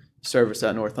for service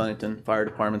at North Huntington Fire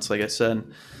Departments. Like I said,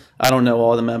 I don't know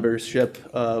all the membership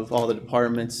of all the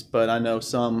departments, but I know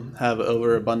some have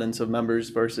overabundance of members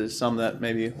versus some that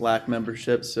maybe lack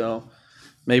membership. So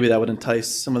maybe that would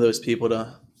entice some of those people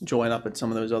to join up at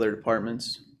some of those other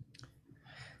departments.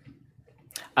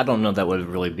 I don't know if that would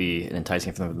really be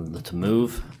enticing for them to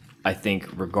move. I think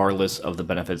regardless of the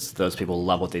benefits, those people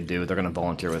love what they do. They're going to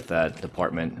volunteer with that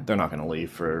department. They're not going to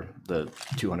leave for the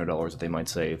 $200 that they might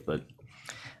save. But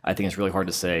I think it's really hard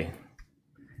to say,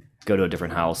 go to a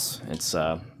different house. It's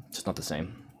just not the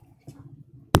same.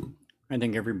 I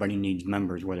think everybody needs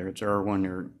members, whether it's Irwin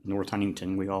or North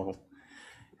Huntington. We all,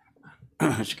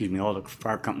 excuse me, all the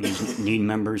fire companies need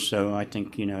members. So I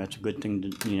think, it's a good thing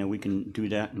to, we can do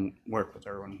that and work with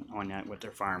Irwin on that with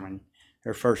their firemen.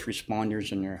 They're first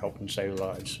responders and they're helping save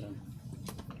lives.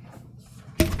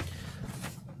 So.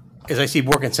 As I see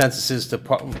board consensus is to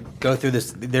go through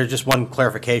this, there's just one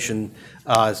clarification.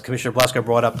 As Commissioner Blasco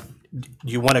brought up, do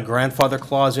you want a grandfather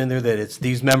clause in there that it's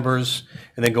these members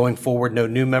and then going forward, no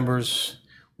new members?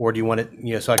 Or do you want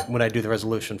it, so when I do the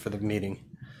resolution for the meeting?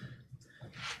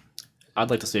 I'd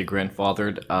like to see it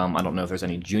grandfathered. I don't know if there's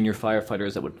any junior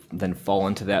firefighters that would then fall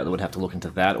into that would have to look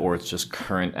into that, or it's just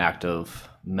current active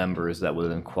members that would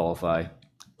then qualify.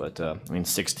 But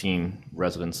 16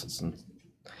 residents isn't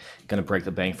going to break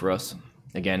the bank for us.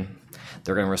 Again,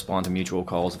 they're going to respond to mutual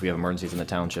calls if we have emergencies in the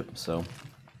township. So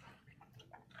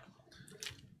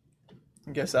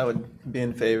I guess I would be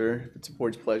in favor, if it's the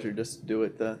board's pleasure, just to do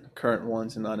it the current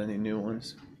ones and not any new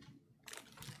ones.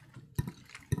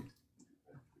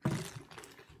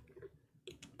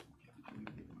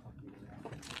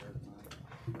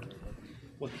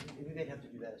 Well, they'd have to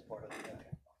do that as part of the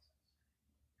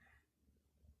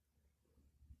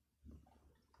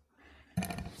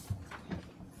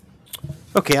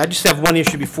Okay, I just have one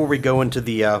issue before we go into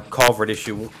the culvert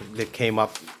issue that came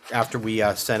up after we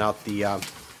sent out the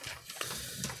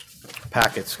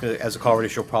packets. As a culvert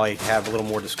issue, we'll probably have a little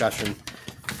more discussion.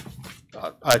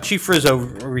 Chief Rizzo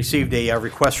received a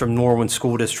request from Norwin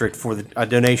School District for a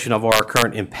donation of our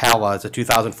current Impala. It's a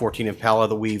 2014 Impala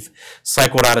that we've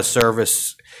cycled out of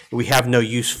service. We have no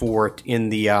use for it in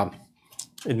the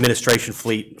administration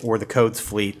fleet or the codes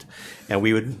fleet, and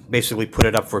we would basically put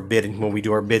it up for bid when we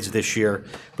do our bids this year.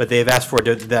 But they've asked for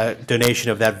the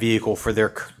donation of that vehicle for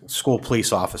their school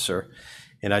police officer.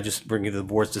 And I just bring you the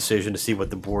board's decision to see what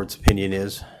the board's opinion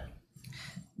is.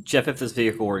 Jeff, if this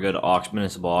vehicle were to go to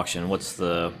municipal auction, what's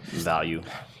the value?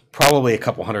 Probably a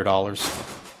couple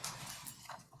 $100.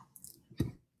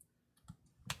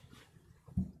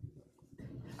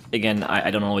 Again, I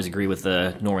don't always agree with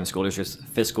the Norwin School District's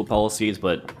fiscal policies,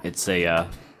 but it's a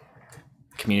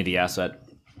community asset.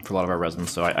 for a lot of our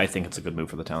residents. So I think it's a good move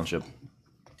for the township.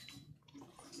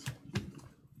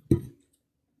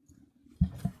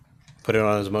 Put it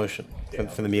on as a motion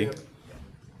for the meeting?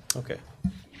 Okay.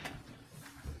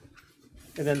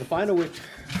 And then the final,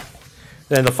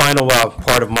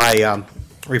 part of my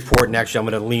report, and actually I'm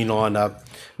going to lean on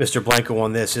Mr. Blanco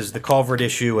on this, is the culvert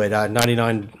issue at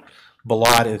 99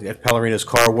 Balot at Pellerino's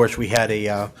Car Wash. We had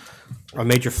a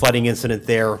major flooding incident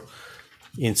there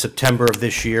in September of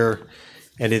this year,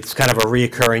 and it's kind of a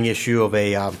reoccurring issue of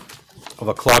a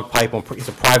clogged pipe. It's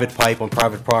a private pipe on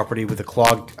private property with a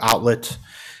clogged outlet.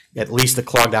 At least a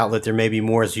clogged outlet. There may be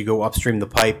more as you go upstream the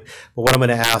pipe. But what I'm going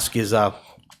to ask is if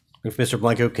Mr.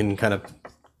 Blanco can kind of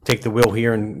take the wheel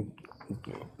here and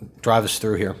drive us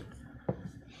through here.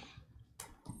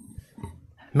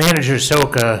 Manager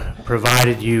Soka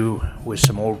provided you with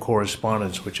some old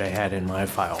correspondence, which I had in my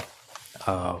file,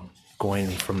 going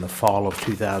from the fall of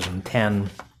 2010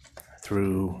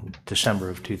 through December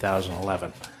of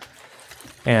 2011.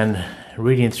 And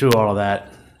reading through all of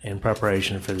that in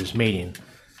preparation for this meeting,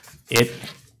 it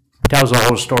tells the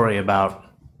whole story about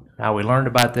how we learned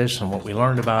about this and what we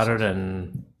learned about it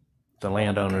and the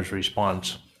landowner's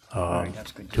response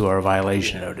to our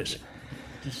violation notice.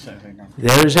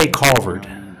 There is a culvert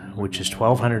which is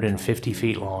 1,250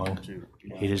 feet long.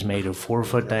 It is made of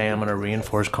 4-foot diameter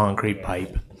reinforced concrete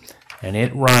pipe, and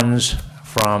it runs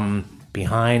from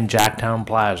behind Jacktown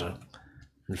Plaza.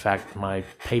 In fact, my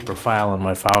paper file in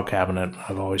my file cabinet,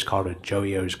 I've always called it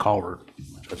Joey-O's Culvert.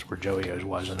 That's where Joey-O's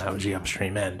was, and that was the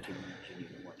upstream end.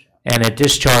 And it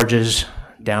discharges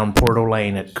down Portal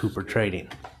Lane at Cooper Trading.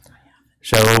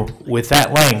 So with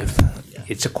that length,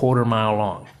 it's a 1/4 mile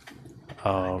long.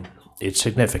 It's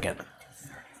significant.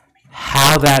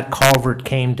 How that culvert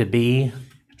came to be,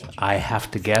 I have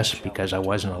to guess because I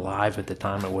wasn't alive at the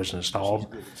time it was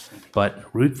installed. But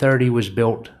Route 30 was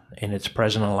built in its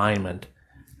present alignment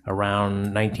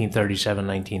around 1937,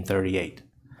 1938.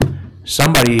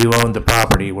 Somebody who owned the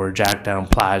property where Jacktown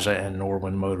Plaza and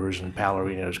Norwin Motors and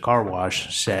Pellerino's Car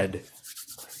Wash said,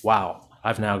 wow,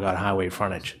 I've now got highway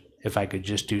frontage. If I could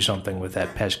just do something with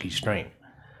that pesky stream.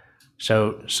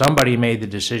 So somebody made the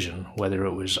decision, whether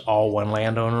it was all one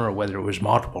landowner or whether it was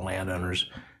multiple landowners,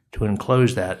 to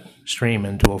enclose that stream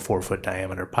into a 4-foot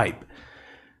diameter pipe.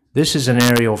 This is an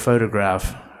aerial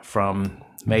photograph from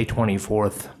May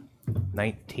 24th,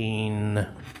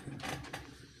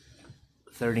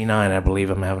 1939, I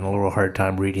believe. I'm having a little hard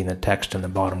time reading the text in the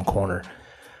bottom corner.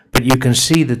 But you can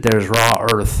see that there's raw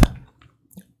earth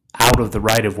out of the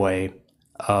right-of-way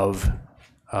of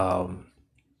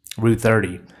Route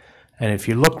 30. And if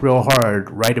you look real hard,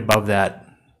 right above that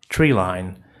tree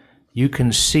line, you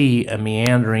can see a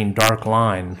meandering dark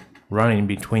line running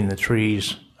between the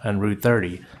trees and Route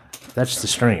 30. That's the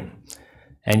stream.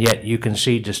 And yet you can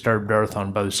see disturbed earth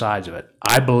on both sides of it.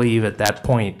 I believe at that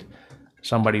point,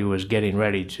 somebody was getting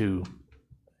ready to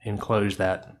enclose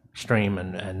that stream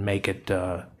and make it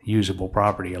usable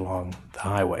property along the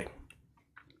highway.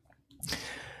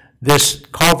 This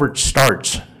culvert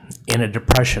starts in a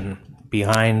depression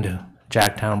behind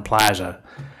Jacktown Plaza.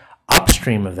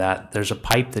 Upstream of that, there's a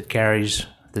pipe that carries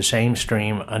the same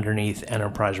stream underneath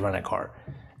Enterprise Rent-A-Car.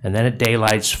 And then it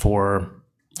daylights for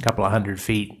a couple of 100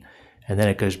 feet, and then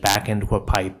it goes back into a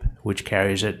pipe which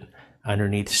carries it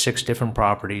underneath 6 different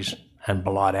properties and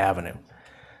Balot Avenue.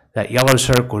 That yellow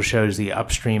circle shows the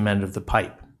upstream end of the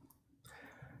pipe.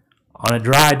 On a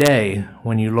dry day,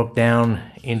 when you look down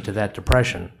into that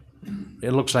depression, it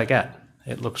looks like that.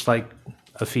 It looks like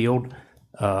a field.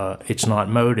 It's not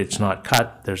mowed, it's not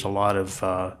cut. There's a lot of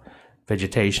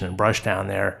vegetation and brush down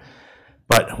there.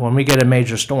 But when we get a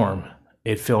major storm,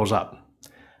 it fills up.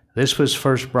 This was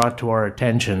first brought to our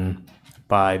attention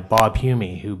by Bob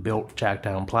Humey, who built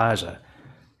Jacktown Plaza.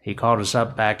 He called us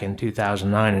up back in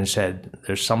 2009 and said,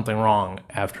 there's something wrong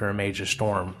after a major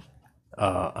storm.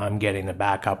 I'm getting a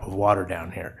backup of water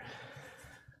down here.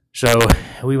 So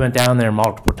we went down there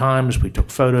multiple times. We took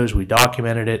photos. We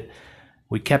documented it.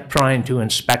 We kept trying to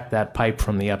inspect that pipe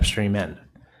from the upstream end.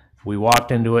 We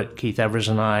walked into it, Keith Evers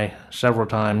and I, several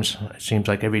times. It seems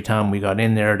like every time we got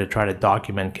in there to try to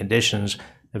document conditions,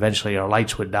 eventually our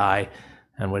lights would die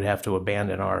and we'd have to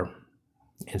abandon our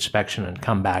inspection and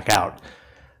come back out.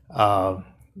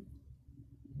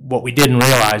 What we didn't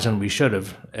realize, and we should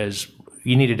have, is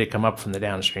you needed to come up from the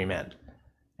downstream end.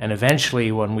 And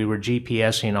eventually, when we were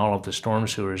GPSing all of the storm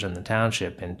sewers in the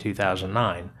township in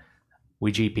 2009,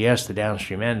 we GPSed the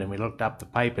downstream end and we looked up the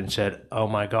pipe and said, oh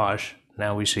my gosh,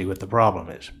 now we see what the problem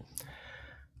is.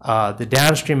 The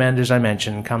downstream end, as I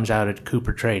mentioned, comes out at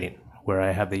Cooper Trading, where I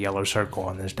have the yellow circle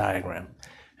on this diagram.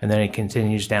 And then it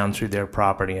continues down through their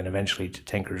property and eventually to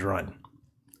Tinker's Run.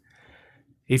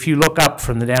 If you look up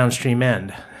from the downstream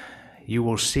end, you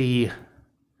will see,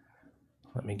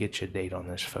 let me get you a date on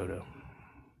this photo.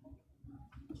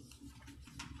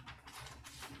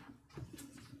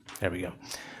 There we go.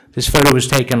 This photo was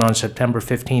taken on September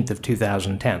 15th of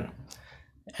 2010.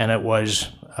 And it was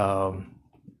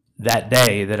that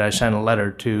day that I sent a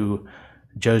letter to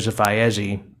Joseph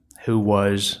Iezzi, who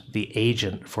was the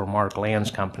agent for Mark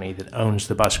Land's company that owns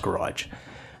the bus garage.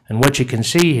 And what you can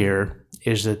see here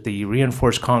is that the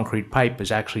reinforced concrete pipe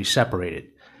is actually separated.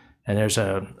 And there's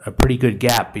a pretty good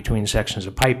gap between sections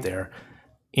of pipe there,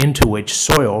 into which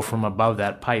soil from above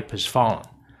that pipe has fallen.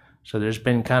 So there's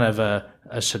been kind of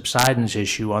a subsidence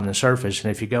issue on the surface. And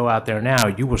if you go out there now,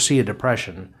 you will see a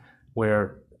depression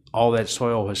where all that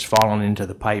soil has fallen into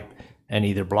the pipe and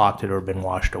either blocked it or been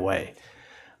washed away.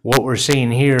 What we're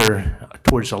seeing here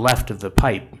towards the left of the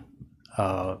pipe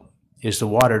is the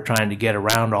water trying to get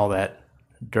around all that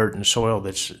dirt and soil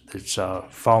that's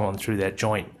fallen through that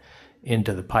joint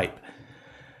into the pipe.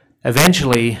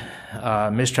 Eventually,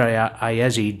 Mr.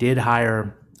 Iezzi did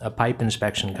hire a pipe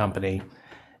inspection company,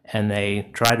 and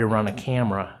they tried to run a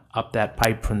camera up that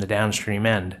pipe from the downstream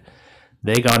end.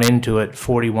 They got into it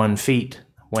 41 feet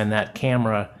when that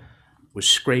camera was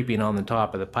scraping on the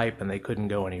top of the pipe, and they couldn't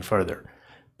go any further.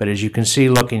 But as you can see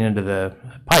looking into the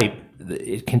pipe,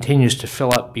 it continues to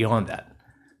fill up beyond that.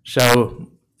 So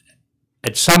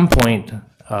at some point,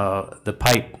 the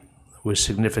pipe was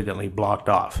significantly blocked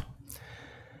off.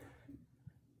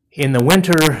 In the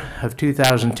winter of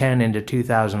 2010 into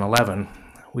 2011,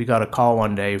 we got a call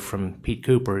one day from Pete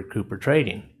Cooper at Cooper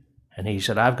Trading, and he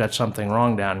said, "I've got something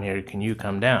wrong down here, can you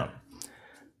come down?"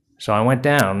 So I went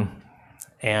down,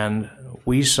 and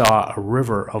we saw a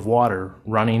river of water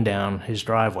running down his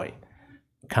driveway,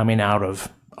 coming out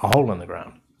of a hole in the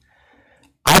ground.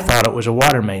 I thought it was a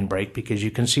water main break because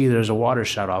you can see there's a water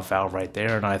shutoff valve right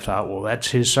there, and I thought, well,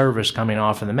 that's his service coming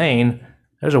off in the main.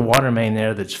 There's a water main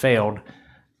there that's failed.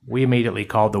 We immediately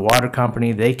called the water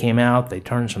company. They came out, they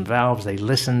turned some valves, they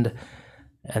listened,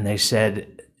 and they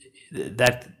said,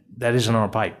 that isn't our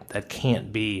pipe. That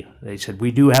can't be. They said,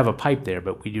 we do have a pipe there,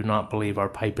 but we do not believe our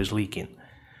pipe is leaking.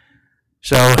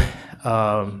 So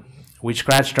we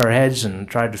scratched our heads and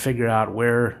tried to figure out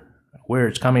where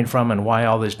it's coming from and why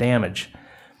all this damage.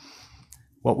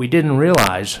 What we didn't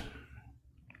realize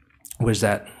was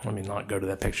that, let me not go to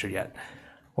that picture yet.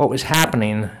 What was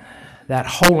happening, that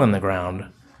hole in the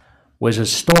ground was a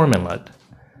storm inlet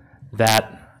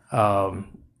that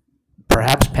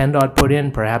perhaps PennDOT put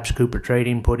in, perhaps Cooper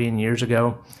Trading put in years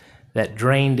ago, that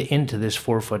drained into this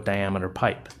 4-foot diameter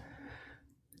pipe.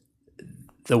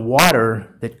 The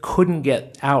water that couldn't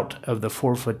get out of the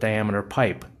 4-foot diameter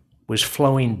pipe was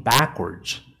flowing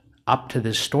backwards up to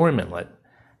this storm inlet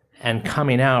and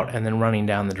coming out and then running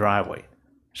down the driveway.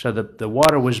 So the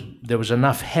water was, there was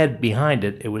enough head behind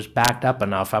it, it was backed up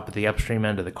enough up at the upstream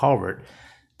end of the culvert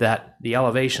that the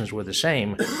elevations were the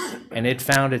same, and it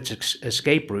found its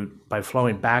escape route by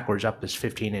flowing backwards up this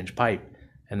 15-inch pipe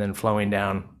and then flowing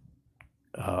down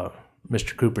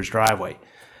Mr. Cooper's driveway.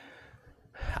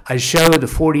 I showed the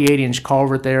 48-inch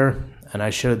culvert there, and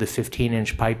I showed the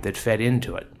 15-inch pipe that fed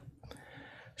into it.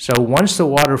 So once the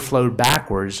water flowed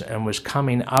backwards and was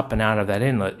coming up and out of that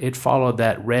inlet, it followed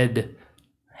that red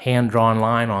hand-drawn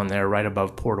line on there right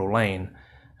above Portal Lane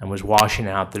and was washing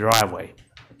out the driveway.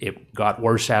 It got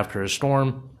worse after a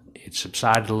storm. It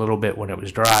subsided a little bit when it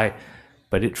was dry,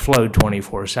 but it flowed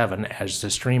 24/7 as the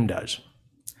stream does.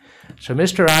 So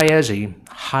Mr. Iezzi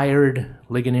hired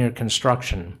Ligonier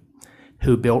Construction,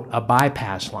 who built a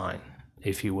bypass line,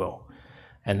 if you will.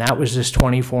 And that was this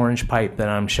 24-inch pipe that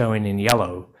I'm showing in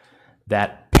yellow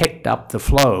that picked up the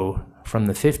flow from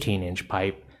the 15-inch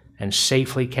pipe and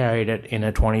safely carried it in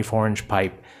a 24-inch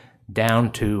pipe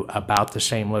down to about the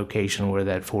same location where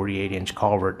that 48-inch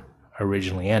culvert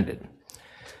originally ended.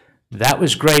 That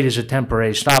was great as a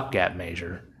temporary stopgap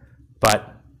measure,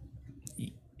 but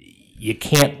you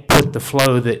can't put the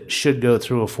flow that should go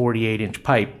through a 48-inch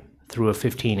pipe through a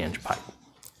 15-inch pipe.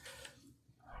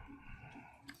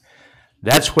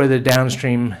 That's where the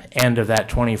downstream end of that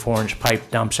 24-inch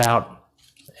pipe dumps out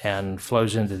and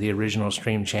flows into the original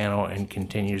stream channel and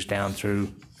continues down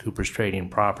through Cooper's Trading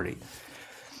property.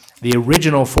 The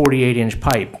original 48-inch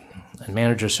pipe, and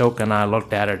Manager Silka and I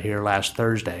looked at it here last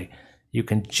Thursday, you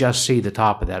can just see the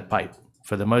top of that pipe.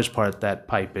 For the most part, that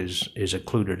pipe is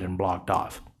occluded and blocked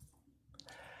off.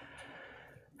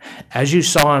 As you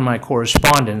saw in my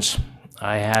correspondence,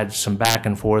 I had some back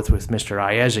and forth with Mr.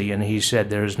 Iezzi, and he said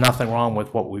there's nothing wrong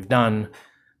with what we've done.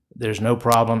 There's no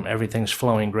problem. Everything's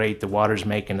flowing great. The water's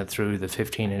making it through. The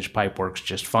 15-inch pipe works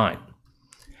just fine.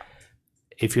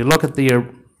 If you look at the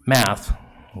math,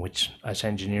 which us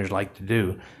engineers like to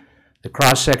do, the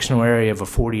cross-sectional area of a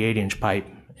 48-inch pipe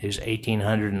is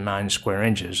 1,809 square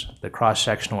inches. The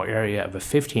cross-sectional area of a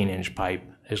 15-inch pipe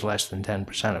is less than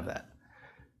 10% of that.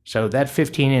 So that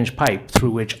 15-inch pipe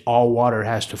through which all water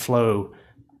has to flow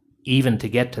even to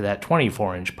get to that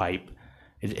 24-inch pipe,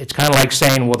 it's kind of like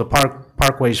saying, well, the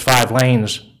parkway's 5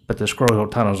 lanes, but the Squirrel Hill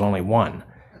Tunnel's only 1.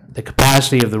 The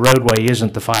capacity of the roadway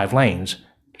isn't the 5 lanes,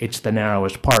 it's the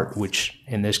narrowest part, which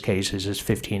in this case is this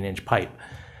 15-inch pipe.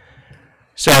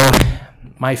 So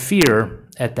my fear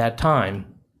at that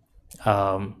time,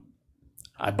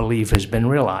 I believe, has been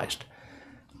realized.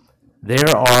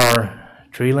 There are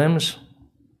tree limbs,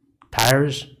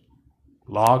 tires,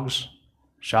 logs,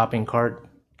 shopping cart,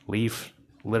 leaf,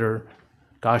 litter,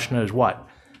 gosh knows what,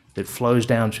 that flows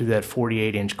down through that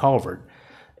 48-inch culvert.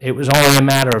 It was only a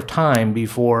matter of time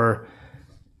before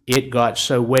it got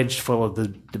so wedged full of the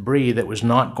debris that was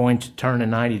not going to turn a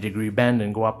 90-degree bend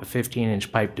and go up a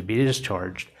 15-inch pipe to be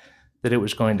discharged, that it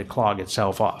was going to clog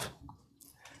itself off.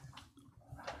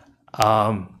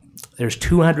 There's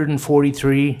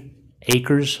 243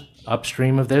 acres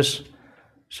upstream of this,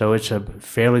 so it's a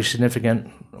fairly significant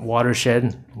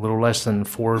watershed, a little less than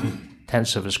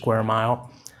 4/10 of a square mile.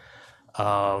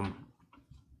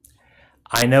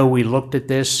 I know we looked at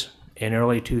this in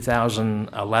early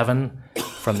 2011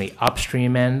 from the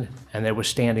upstream end, and there was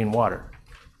standing water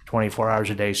 24 hours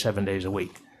a day, 7 days a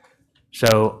week.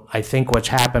 So I think what's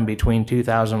happened between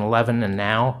 2011 and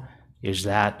now is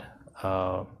that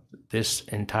this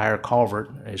entire culvert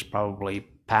is probably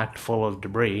packed full of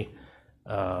debris,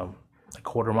 a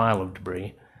quarter mile of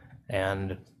debris,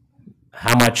 and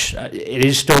how much, it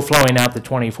is still flowing out the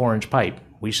 24-inch pipe.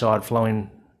 We saw it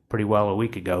flowing pretty well a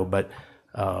week ago, but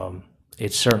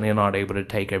it's certainly not able to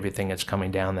take everything that's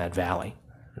coming down that valley.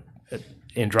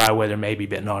 In dry weather maybe,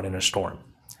 but not in a storm.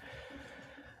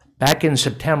 Back in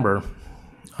September,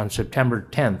 on September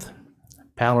 10th,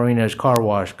 Palorino's Car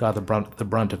Wash got the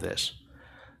brunt of this.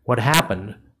 What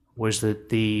happened was that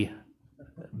the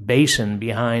basin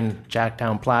behind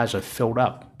Jacktown Plaza filled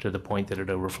up to the point that it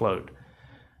overflowed.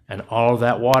 And all of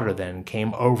that water then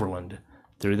came overland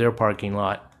through their parking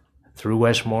lot, through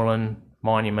Westmoreland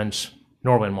Monuments,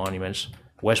 Norland Monuments,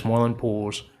 Westmoreland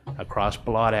Pools, across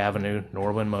Ballot Avenue,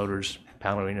 Norland Motors,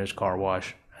 Palorino's Car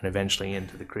Wash, and eventually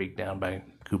into the creek down by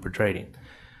Cooper Trading.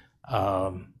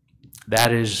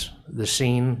 That is the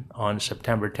scene on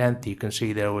September 10th. You can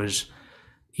see there was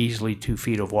easily 2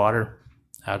 feet of water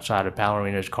outside of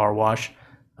Palorino's Car Wash.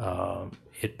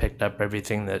 It picked up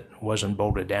everything that wasn't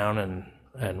bolted down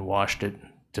and washed it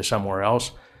to somewhere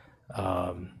else.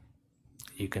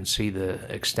 You can see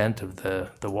the extent of the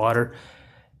water.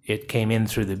 It came in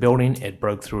through the building. It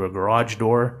broke through a garage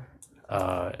door.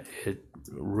 It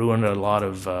ruined a lot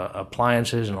of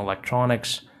appliances and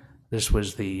electronics. This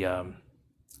was the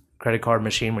credit card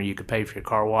machine where you could pay for your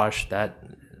car wash. That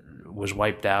was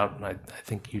wiped out. I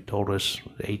think you told us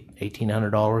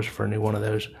 $1,800 for a new one of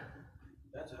those.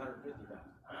 That's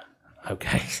 $150.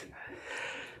 Okay.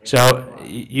 So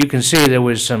you can see there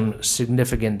was some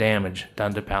significant damage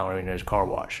done to Palorino's Car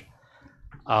Wash.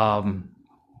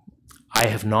 I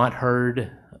have not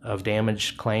heard of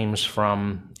damage claims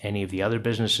from any of the other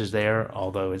businesses there,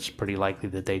 although it's pretty likely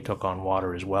that they took on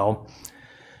water as well.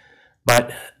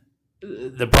 But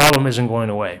the problem isn't going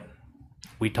away.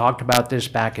 We talked about this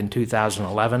back in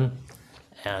 2011,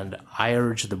 and I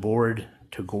urged the board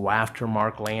to go after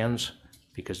Mark Lands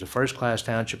because the First Class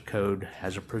Township Code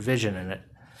has a provision in it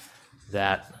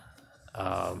that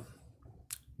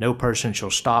no person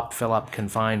shall stop, fill up,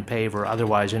 confine, pave, or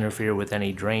otherwise interfere with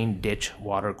any drain, ditch,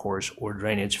 watercourse, or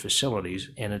drainage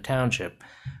facilities in a township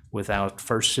without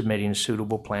first submitting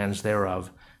suitable plans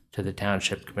thereof to the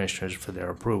township commissioners for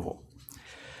their approval.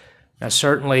 Now,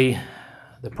 certainly,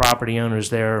 the property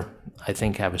owners there, I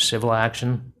think, have a civil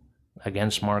action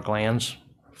against Mark Lands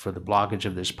for the blockage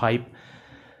of this pipe.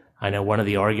 I know one of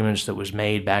the arguments that was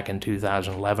made back in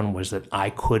 2011 was that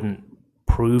I couldn't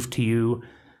prove to you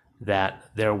that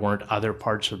there weren't other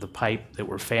parts of the pipe that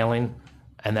were failing,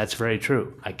 and that's very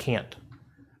true. I can't.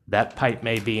 That pipe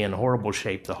may be in horrible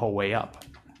shape the whole way up.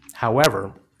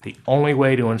 However, the only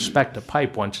way to inspect a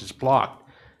pipe once it's blocked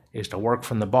is to work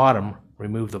from the bottom,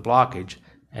 remove the blockage,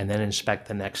 and then inspect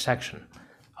the next section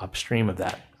upstream of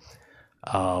that.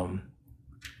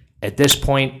 At this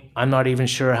point, I'm not even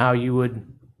sure how you would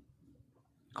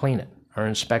clean it or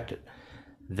inspect it.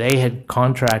 They had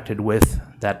contracted with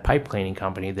that pipe cleaning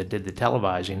company that did the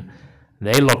televising.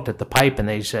 They looked at the pipe and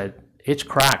they said, it's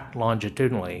cracked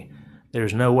longitudinally.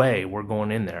 There's no way we're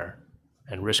going in there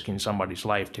and risking somebody's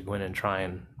life to go in and try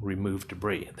and remove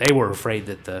debris. They were afraid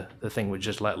that the thing would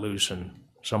just let loose and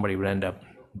somebody would end up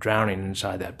drowning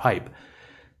inside that pipe.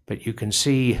 But you can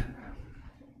see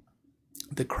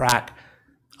the crack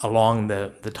along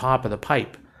the top of the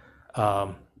pipe,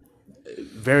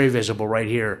 very visible right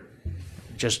here,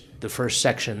 just the first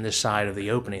section this side of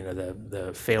the opening of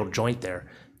the failed joint there.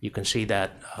 You can see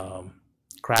that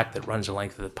crack that runs the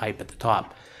length of the pipe at the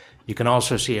top. You can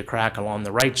also see a crack along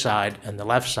the right side and the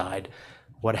left side.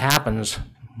 What happens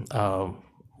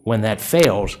when that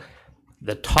fails,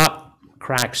 the top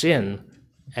cracks in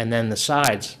and then the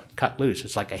sides cut loose.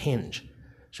 It's like a hinge.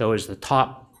 So as the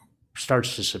top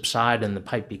starts to subside and the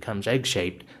pipe becomes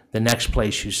egg-shaped, the next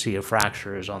place you see a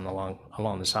fracture is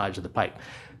along the sides of the pipe.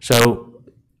 So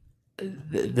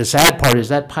the sad part is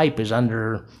that pipe is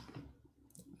under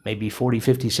maybe 40,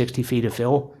 50, 60 feet of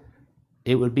fill.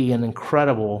 It would be an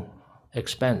incredible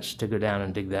expense to go down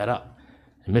and dig that up.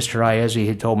 And Mr. Iezzi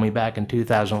had told me back in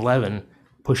 2011,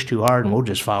 push too hard and we'll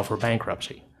just file for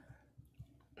bankruptcy.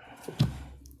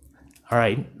 All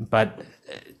right, but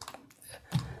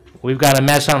we've got a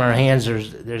mess on our hands.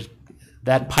 There's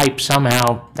that pipe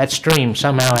somehow, that stream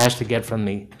somehow has to get from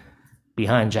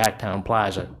behind Jacktown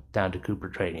Plaza down to Cooper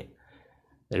Trading.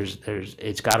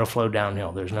 It's got to flow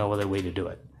downhill. There's no other way to do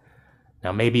it.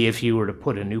 Now, maybe if you were to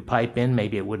put a new pipe in,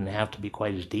 maybe it wouldn't have to be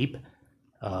quite as deep,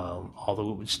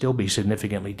 although it would still be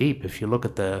significantly deep. If you look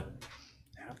at the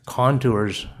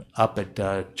contours up at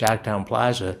Jacktown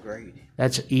Plaza,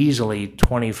 that's easily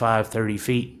 25, 30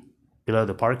 feet below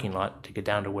the parking lot to get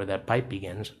down to where that pipe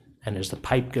begins. And as the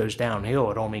pipe goes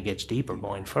downhill, it only gets deeper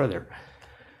going further.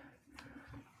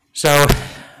 So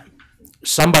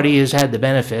somebody has had the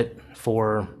benefit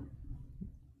for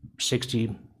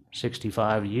 60,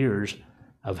 65 years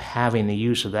of having the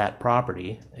use of that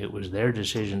property. It was their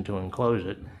decision to enclose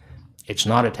it. It's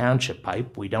not a township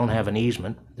pipe. We don't have an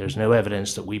easement. There's no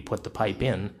evidence that we put the pipe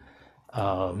in.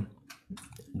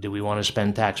 Do we want to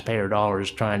spend taxpayer dollars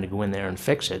trying to go in there and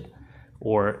fix it?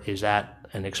 Or is that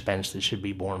an expense that should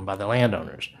be borne by the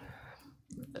landowners?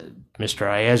 Mr.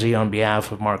 Iezzi, on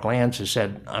behalf of Mark Lance, has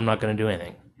said, I'm not going to do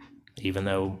anything, even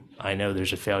though I know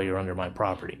there's a failure under my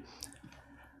property.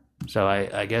 So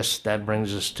I guess that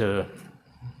brings us to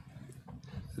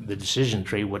the decision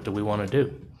tree. What do we want to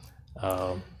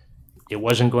do? It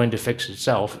wasn't going to fix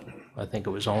itself. I think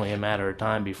it was only a matter of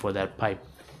time before that pipe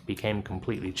became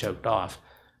completely choked off.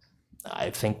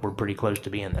 I think we're pretty close to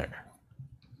being there.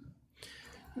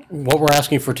 What we're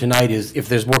asking for tonight is if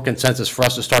there's more consensus for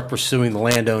us to start pursuing the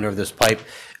landowner of this pipe,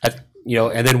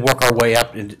 and then work our way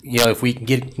up, and if we can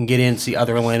get in, see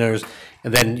other landowners,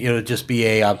 and then just be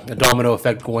a domino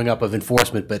effect going up of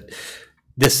enforcement. But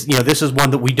this this is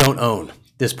one that we don't own.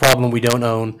 This problem we don't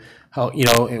own.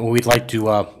 And we'd like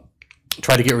to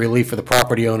try to get relief for the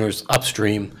property owners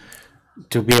upstream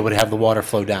to be able to have the water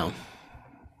flow down.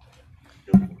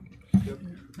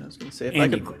 I was going to say, if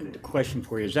Andy, I could, question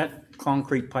for you. Is that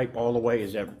concrete pipe all the way?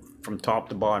 Is that from top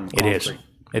to bottom It is. concrete?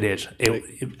 It is.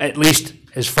 At least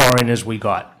as far in as we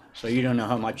got. So you don't know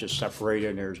how much is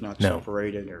separated or is not No.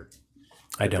 separated, or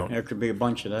I don't. there could be a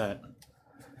bunch of that.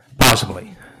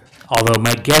 Possibly. Although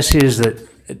my guess is that,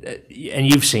 and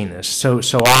you've seen this, so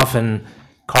often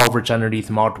culverts underneath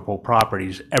multiple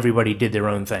properties, everybody did their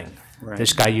own thing. Right.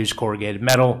 This guy used corrugated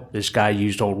metal. This guy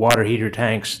used old water heater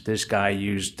tanks. This guy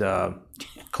used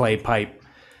clay pipe.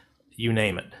 You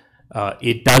name it.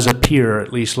 It does appear,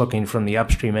 at least looking from the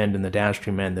upstream end and the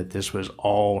downstream end, that this was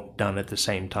all done at the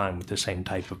same time with the same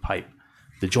type of pipe.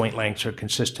 The joint lengths are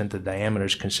consistent. The diameter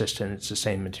is consistent. It's the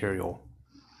same material.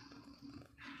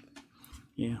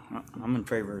 Yeah, I'm in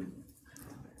favor of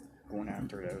going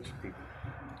after those people.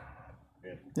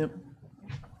 yep.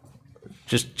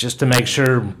 Just to make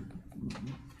sure,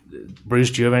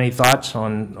 Bruce, do you have any thoughts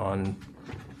on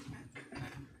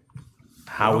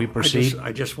how we proceed?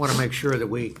 I just want to make sure that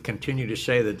we continue to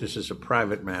say that this is a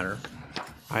private matter.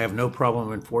 I have no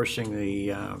problem enforcing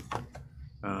the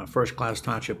first-class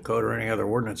township code or any other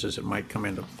ordinances that might come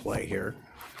into play here.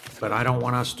 But I don't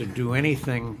want us to do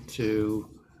anything to,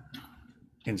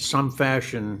 in some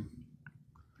fashion,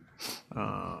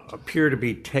 appear to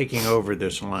be taking over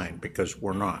this line, because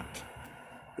we're not.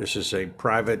 This is a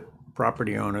private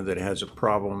property owner that has a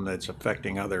problem that's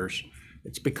affecting others.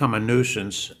 It's become a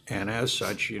nuisance, and as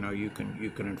such, you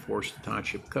can enforce the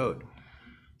township code.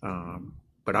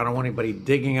 But I don't want anybody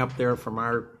digging up there from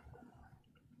our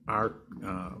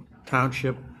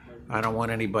township. I don't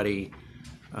want anybody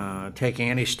taking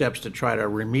any steps to try to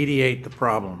remediate the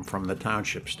problem from the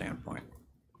township standpoint.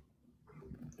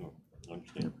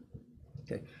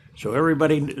 Okay, so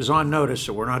everybody is on notice,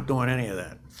 so we're not doing any of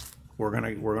that. We're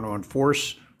gonna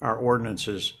enforce our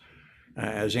ordinances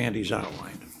as Andy's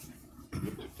outlined.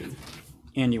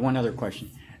 Andy, one other question.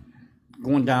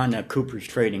 going down to Cooper's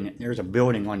Trading, there's a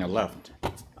building on the left.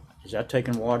 Is that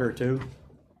taking water too?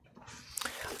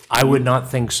 I would not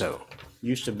think so.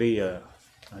 Used to be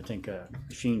I think a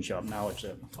machine shop, now it's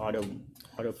a auto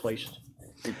place,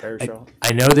 repair shop.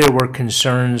 I know there were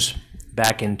concerns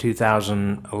back in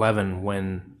 2011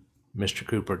 when Mr.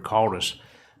 Cooper had called us,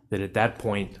 that at that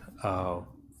point,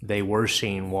 they were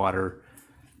seeing water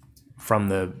from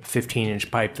the 15-inch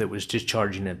pipe that was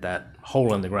discharging at that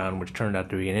hole in the ground, which turned out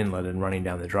to be an inlet and running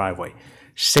down the driveway.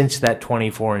 Since that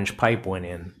 24-inch pipe went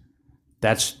in,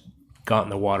 that's gotten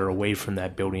the water away from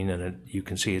that building, and you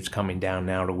can see it's coming down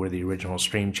now to where the original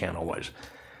stream channel was.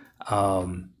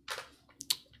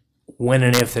 When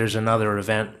and if there's another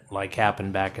event like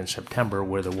happened back in September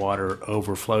where the water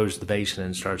overflows the basin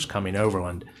and starts coming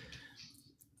overland,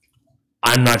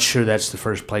 I'm not sure that's the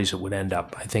first place it would end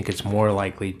up. I think it's more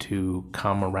likely to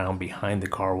come around behind the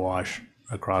car wash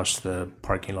across the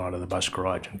parking lot of the bus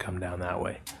garage and come down that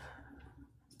way.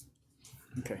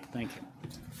 Okay, thank you.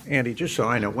 Andy, just so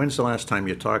I know, when's the last time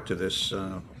you talked to this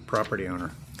property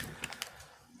owner?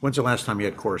 When's the last time you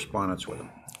had correspondence with him?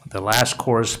 The last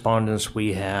correspondence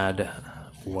we had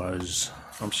was,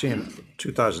 I'm seeing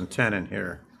 2010 in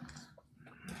here.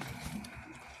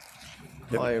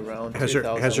 Probably around Has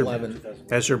 2011.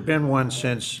 has there been one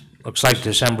since, looks like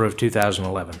December of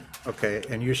 2011. okay,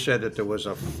 and you said that there was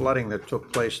a flooding that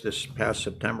took place this past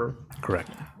September? Correct.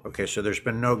 Okay, so there's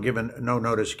been no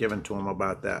notice given to him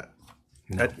about that?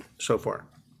 No. So far?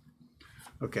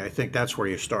 Okay, I think that's where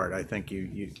you start. I think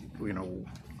you know,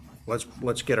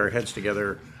 let's get our heads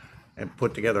together and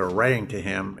put together a writing to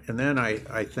him. And then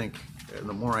I think,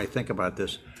 the more I think about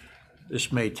this,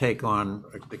 this may take on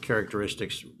the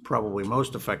characteristics probably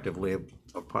most effectively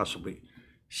of possibly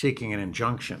seeking an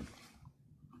injunction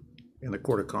in the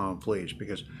Court of Common Pleas,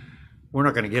 because we're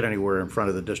not going to get anywhere in front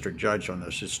of the district judge on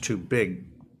this. It's too big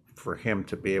for him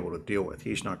to be able to deal with.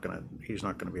 He's not going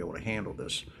to be able to handle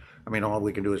this. I mean, all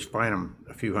we can do is fine him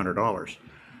a few $100s.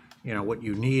 You know, what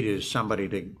you need is somebody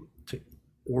to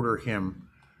order him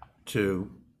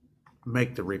to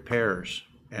make the repairs,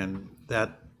 and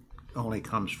that only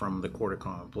comes from the Court of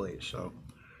Common Pleas. So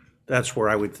that's where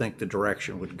I would think the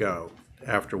direction would go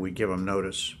after we give him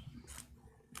notice.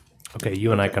 Okay,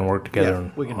 you and I can work together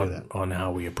Yeah, we can do that. on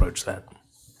how we approach that.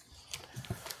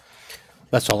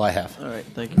 That's all I have. All right,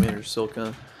 thank you, Manager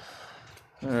Silka.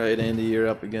 All right, Andy, you're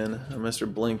up again.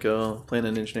 Mr. Blanco, Plan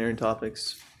and Engineering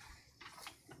topics.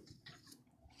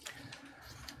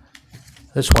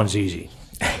 This one's easy.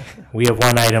 We have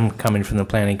one item coming from the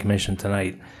Planning Commission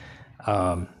tonight.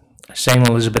 St.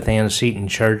 Elizabeth Ann Seton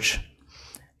Church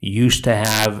used to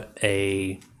have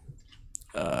a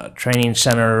training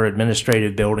center,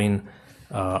 administrative building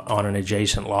on an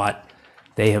adjacent lot.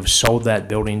 They have sold that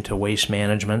building to Waste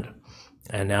Management,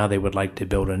 and now they would like to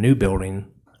build a new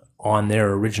building on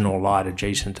their original lot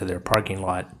adjacent to their parking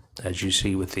lot, as you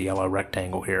see with the yellow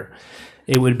rectangle here.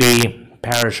 It would be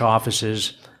parish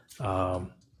offices.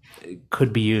 It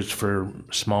could be used for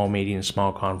small meetings,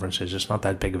 small conferences. It's not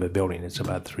that big of a building. It's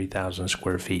about 3,000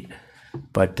 square feet.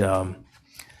 But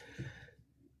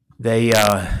they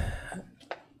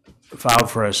filed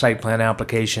for a site plan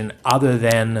application. Other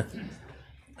than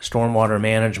stormwater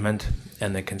management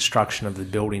and the construction of the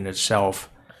building itself,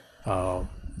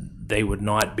 they would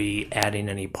not be adding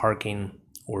any parking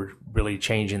or really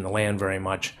changing the land very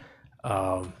much.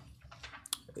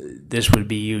 This would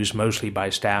be used mostly by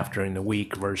staff during the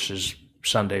week versus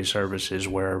Sunday services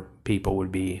where people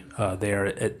would be there.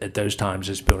 At those times,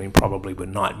 this building probably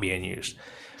would not be in use.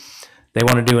 They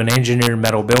want to do an engineered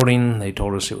metal building. They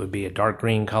told us it would be a dark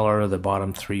green color. The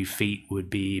bottom 3 feet would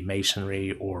be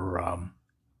masonry or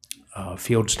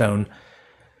fieldstone.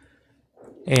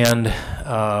 And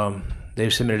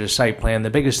they've submitted a site plan. The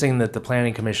biggest thing that the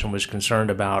Planning Commission was concerned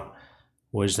about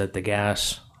was that the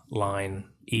gas line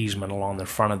easement along the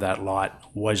front of that lot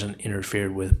wasn't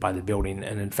interfered with by the building,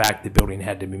 and in fact the building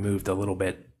had to be moved a little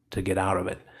bit to get out of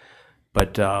it.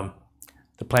 But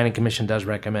the Planning Commission does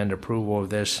recommend approval of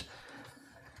this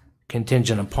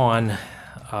contingent upon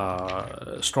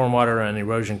stormwater and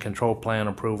erosion control plan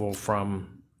approval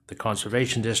from the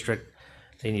Conservation District.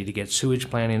 They need to get sewage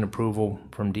planning approval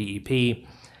from DEP.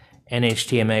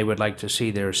 NHTMA would like to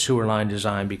see their sewer line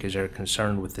design because they're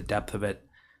concerned with the depth of it.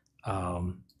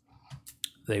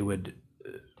 They would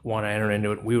want to enter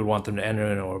into it. We would want them to enter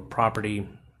into a property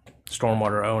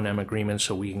stormwater O&M agreement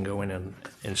so we can go in and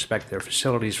inspect their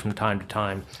facilities from time to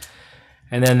time.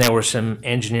 And then there were some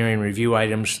engineering review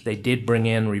items. They did bring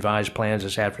in revised plans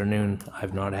this afternoon.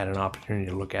 I've not had an opportunity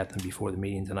to look at them before the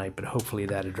meeting tonight, but hopefully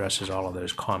that addresses all of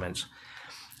those comments.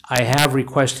 I have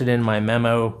requested in my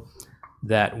memo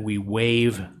that we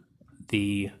waive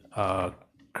the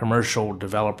commercial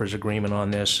developers agreement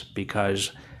on this,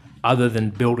 because other than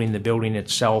building the building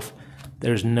itself,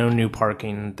 there's no new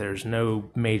parking, there's no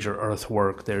major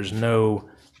earthwork, there's no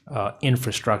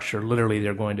infrastructure. Literally,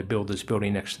 they're going to build this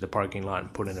building next to the parking lot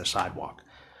and put in a sidewalk.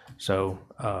 So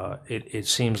it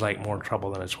seems like more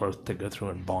trouble than it's worth to go through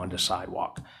and bond a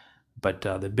sidewalk. But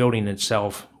the building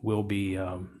itself will be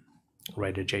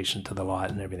right adjacent to the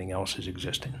lot, and everything else is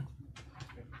existing.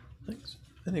 Thanks.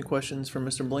 Any questions for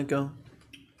Mr. Blanco?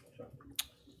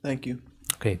 Thank you.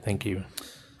 Okay, thank you.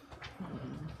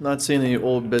 Not seeing any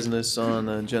old business on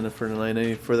the agenda for tonight.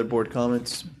 Any further board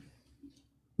comments?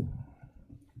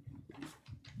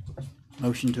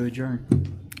 Motion to adjourn.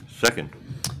 Second.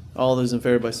 All those in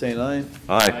favor by saying aye.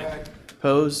 Aye.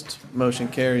 Opposed? Motion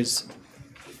carries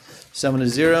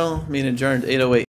 7-0. Meeting adjourned 8:08.